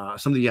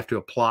you have to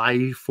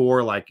apply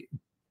for, like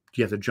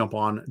you have to jump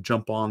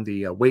on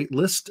the wait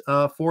list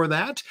for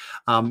that.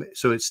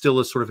 So it still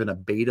is sort of in a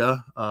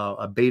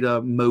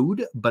beta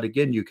mode. But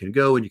again, you can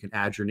go and you can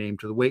add your name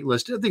to the wait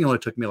list. I think it only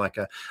took me like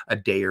a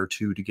day or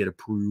two to get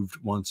approved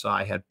once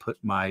I had put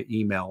my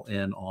email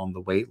in on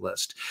the wait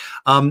list.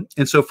 And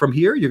so from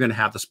here, you're going to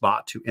have the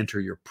spot to enter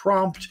your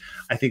prompt.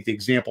 I think the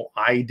example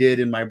I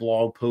did in my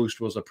blog post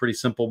was a pretty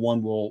simple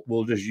one.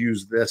 We'll just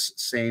use this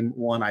same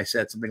one. I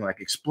said something like,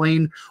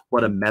 explain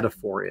what a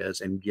metaphor is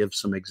and give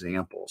some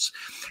examples.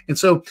 And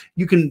so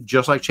you can,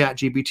 just like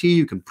ChatGPT,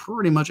 you can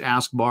pretty much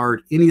ask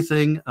Bard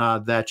anything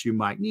that you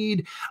might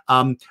need.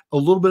 A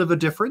little bit of a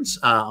difference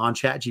on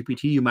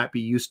ChatGPT, you might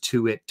be used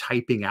to it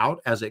typing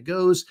out as it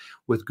goes.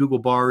 With Google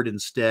Bard,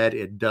 instead,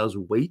 it does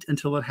wait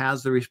until it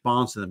has the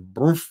response and then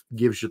boom,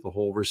 gives you the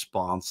whole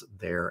response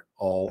there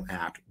all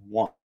at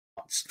once.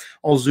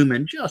 I'll zoom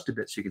in just a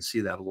bit so you can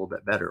see that a little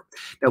bit better.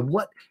 Now,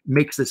 what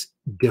makes this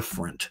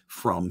different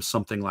from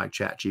something like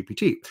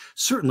ChatGPT?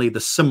 Certainly,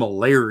 the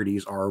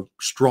similarities are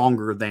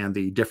stronger than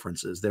the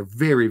differences. They're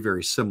very,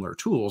 very similar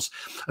tools.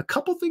 A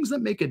couple things that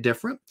make it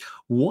different.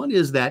 One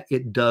is that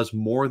it does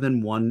more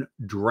than one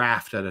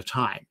draft at a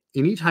time.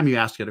 Anytime you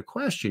ask it a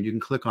question, you can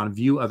click on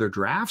View Other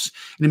Drafts,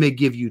 and it may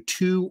give you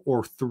 2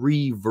 or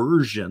 3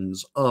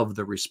 versions of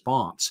the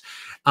response.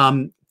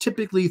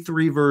 Typically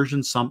 3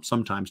 versions,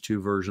 sometimes 2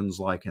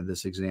 versions, like in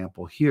this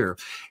example here.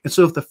 And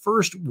so if the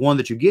first one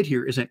that you get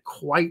here isn't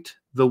quite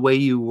the way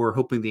you were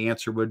hoping the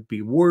answer would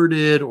be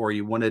worded, or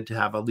you wanted to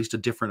have at least a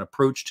different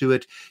approach to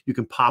it, you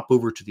can pop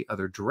over to the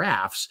other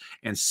drafts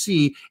and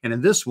see. And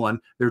in this one,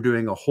 they're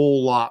doing a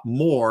whole lot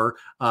more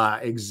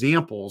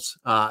examples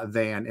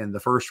than in the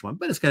first one.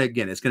 But it's going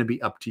to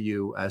be up to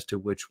you as to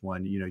which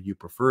one you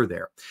prefer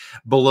there.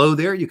 Below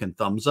there, you can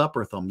thumbs up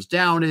or thumbs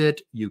down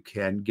it. You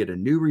can get a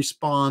new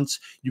response.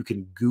 You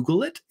can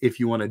Google it if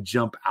you want to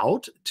jump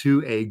out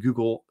to a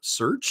Google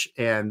search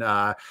and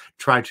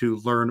try to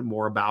learn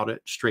more about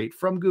it straight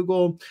from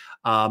Google.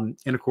 And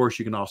of course,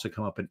 you can also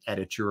come up and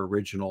edit your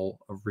original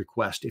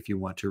request if you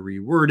want to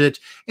reword it.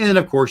 And then,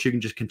 of course, you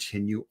can just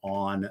continue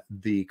on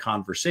the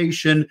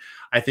conversation.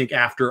 I think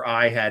after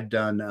I had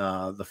done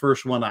the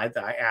first one, I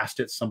asked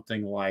it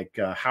something like,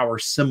 how are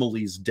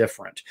similes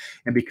different?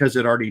 And because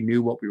it already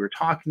knew what we were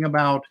talking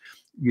about,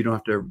 you don't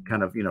have to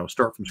kind of,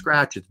 start from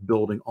scratch. It's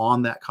building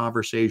on that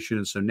conversation.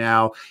 And so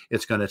now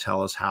it's going to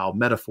tell us how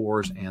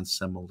metaphors and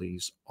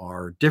similes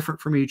are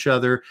different from each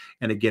other.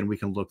 And again, we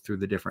can look through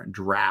the different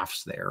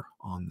drafts there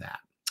on that.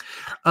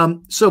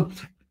 So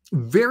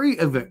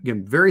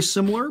very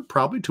similar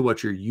probably to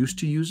what you're used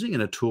to using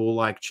in a tool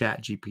like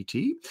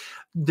ChatGPT.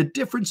 The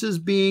differences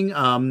being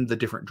the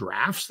different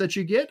drafts that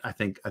you get. I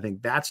think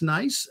that's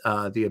nice.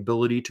 The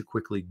ability to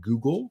quickly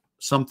Google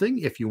something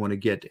if you want to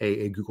get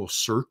a Google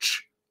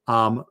search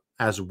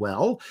as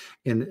well,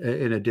 in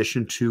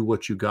addition to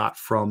what you got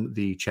from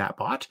the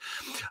chatbot.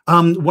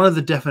 One of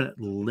the definite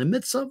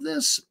limits of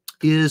this,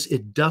 is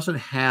it doesn't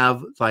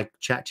have, like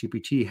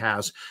ChatGPT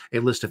has, a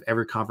list of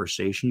every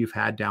conversation you've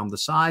had down the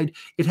side.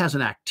 It has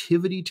an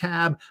activity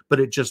tab, but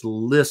it just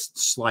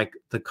lists like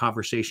the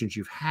conversations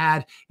you've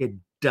had. It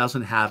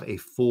doesn't have a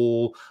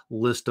full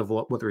list of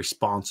what the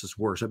responses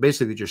were. So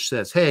basically it just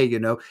says, hey,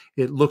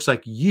 it looks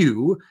like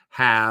you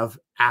have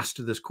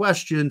asked this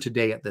question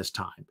today at this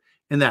time.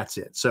 And that's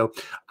it. So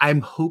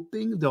I'm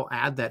hoping they'll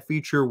add that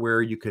feature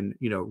where you can,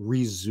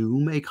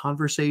 resume a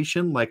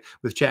conversation. Like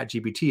with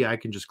ChatGPT, I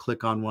can just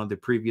click on one of the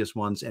previous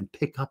ones and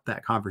pick up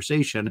that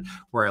conversation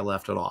where I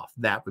left it off.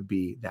 That would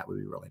be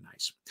really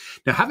nice.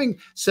 Now, having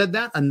said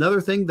that, another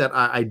thing that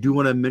I do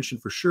want to mention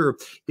for sure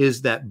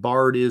is that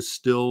Bard is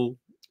still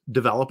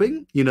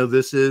developing.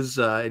 This is,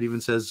 it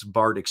even says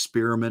Bard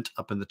Experiment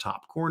up in the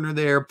top corner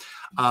there.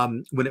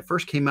 When it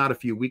first came out a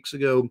few weeks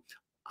ago,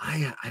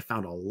 I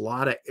found a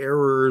lot of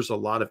errors, a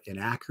lot of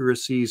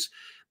inaccuracies.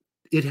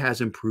 It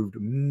has improved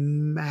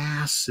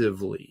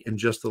massively in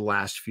just the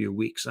last few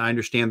weeks. I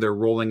understand they're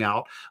rolling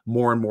out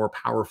more and more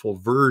powerful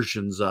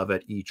versions of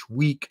it each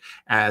week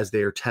as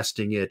they're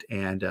testing it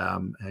and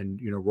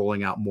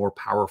rolling out more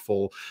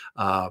powerful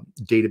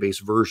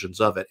database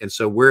versions of it. And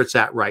so where it's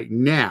at right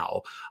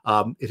now,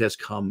 it has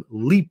come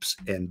leaps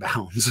and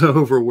bounds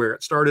over where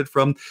it started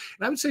from.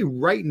 And I would say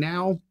right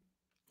now,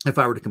 if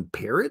I were to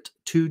compare it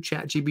to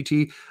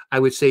ChatGPT, I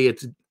would say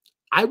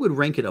I would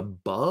rank it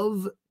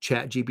above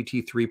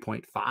ChatGPT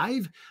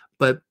 3.5,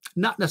 but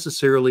not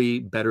necessarily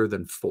better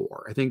than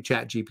 4. I think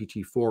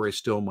ChatGPT 4 is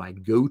still my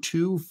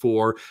go-to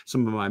for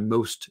some of my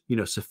most,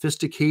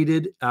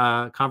 sophisticated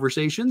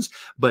conversations,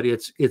 but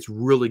it's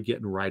really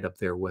getting right up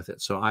there with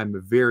it. So I'm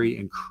very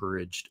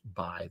encouraged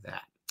by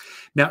that.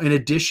 Now, in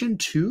addition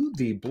to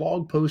the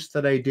blog post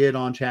that I did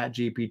on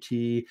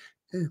ChatGPT,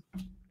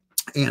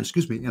 and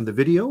the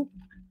video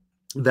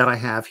that I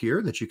have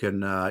here that you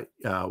can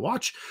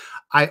watch,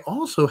 I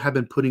also have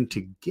been putting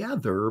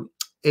together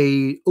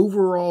a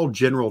overall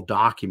general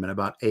document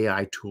about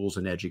AI tools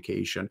in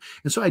education.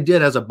 And so I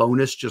did, as a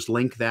bonus, just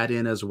link that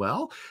in as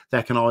well.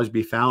 That can always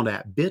be found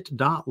at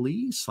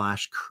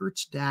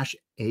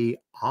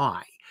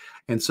bit.ly/Kurtz-AI.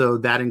 And so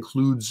that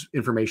includes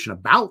information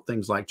about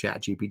things like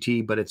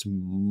ChatGPT, but it's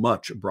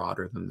much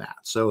broader than that.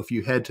 So if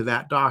you head to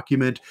that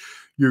document,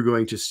 you're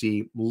going to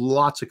see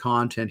lots of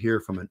content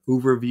here, from an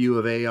overview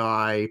of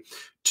AI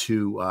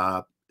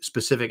to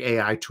specific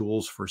AI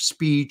tools for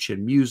speech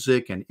and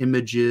music and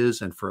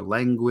images and for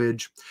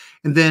language,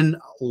 and then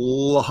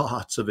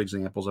lots of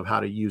examples of how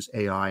to use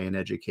AI in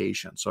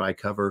education. So I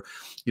cover,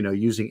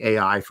 using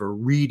AI for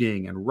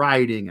reading and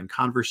writing and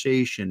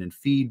conversation and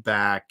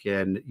feedback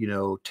and,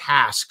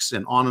 tasks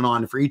and on and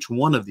on. And for each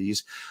one of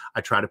these,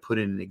 I try to put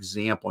in an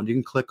example, and you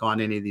can click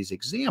on any of these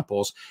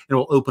examples and it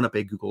will open up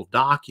a Google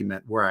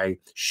document where I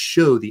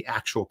show the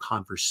actual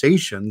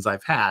conversations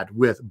I've had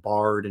with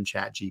Bard and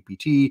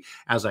ChatGPT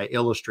as I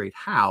illustrate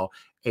how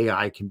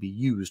AI can be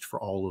used for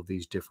all of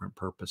these different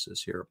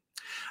purposes here.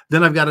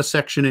 Then I've got a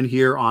section in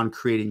here on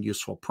creating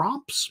useful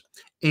prompts,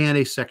 and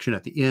a section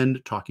at the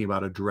end talking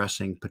about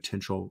addressing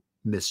potential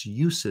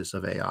misuses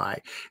of AI.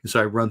 And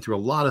so I run through a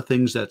lot of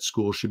things that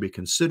schools should be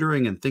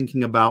considering and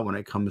thinking about when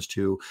it comes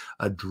to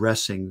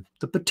addressing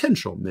the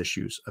potential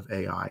misuse of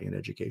AI in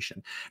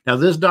education. Now,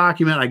 this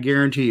document, I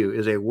guarantee you,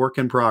 is a work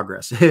in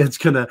progress. This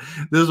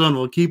one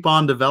will keep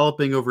on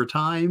developing over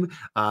time,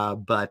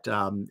 but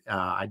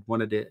I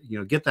wanted to,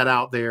 get that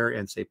out there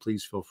and say,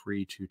 please feel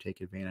free to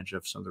take advantage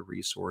of some of the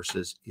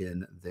resources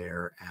in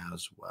there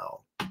as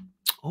well.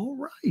 All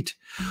right.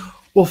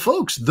 Well,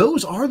 folks,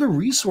 those are the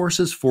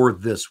resources for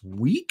this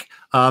week.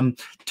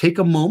 Take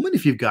a moment.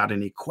 If you've got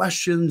any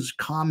questions,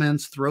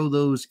 comments, throw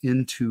those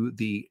into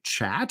the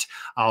chat.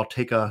 I'll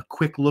take a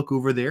quick look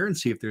over there and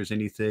see if there's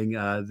anything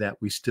that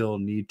we still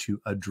need to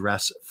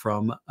address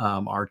from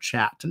our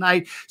chat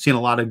tonight. Seeing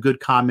a lot of good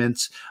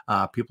comments,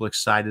 people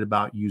excited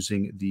about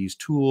using these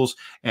tools.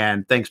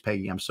 And thanks,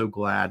 Peggy. I'm so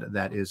glad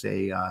that is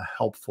a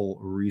helpful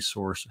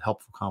resource,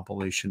 helpful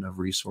compilation of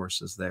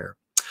resources there.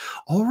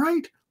 All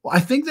right. Well, I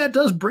think that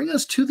does bring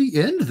us to the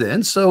end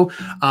then. So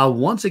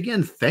once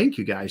again, thank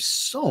you guys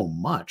so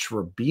much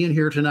for being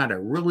here tonight. I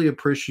really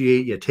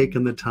appreciate you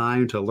taking the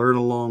time to learn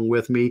along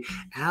with me.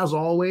 As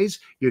always,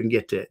 you can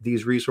get to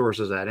these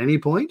resources at any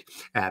point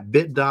at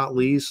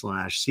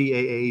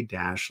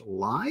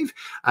bit.ly/CAA-live.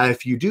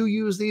 If you do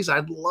use these,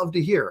 I'd love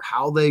to hear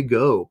how they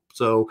go.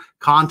 So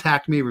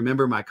contact me.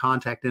 Remember, my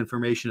contact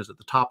information is at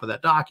the top of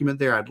that document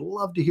there. I'd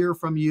love to hear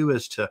from you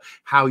as to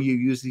how you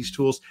use these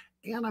tools.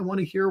 And I want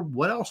to hear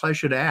what else I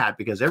should add,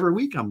 because every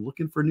week I'm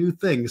looking for new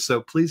things.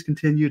 So please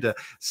continue to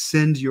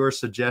send your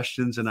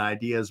suggestions and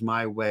ideas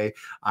my way.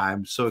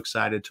 I'm so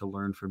excited to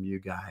learn from you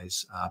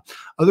guys.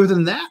 Other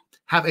than that,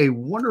 have a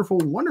wonderful,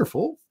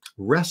 wonderful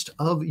rest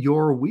of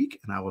your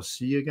week. And I will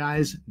see you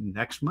guys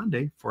next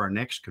Monday for our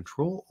next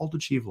Control Alt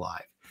Achieve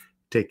Live.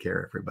 Take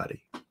care,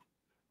 everybody.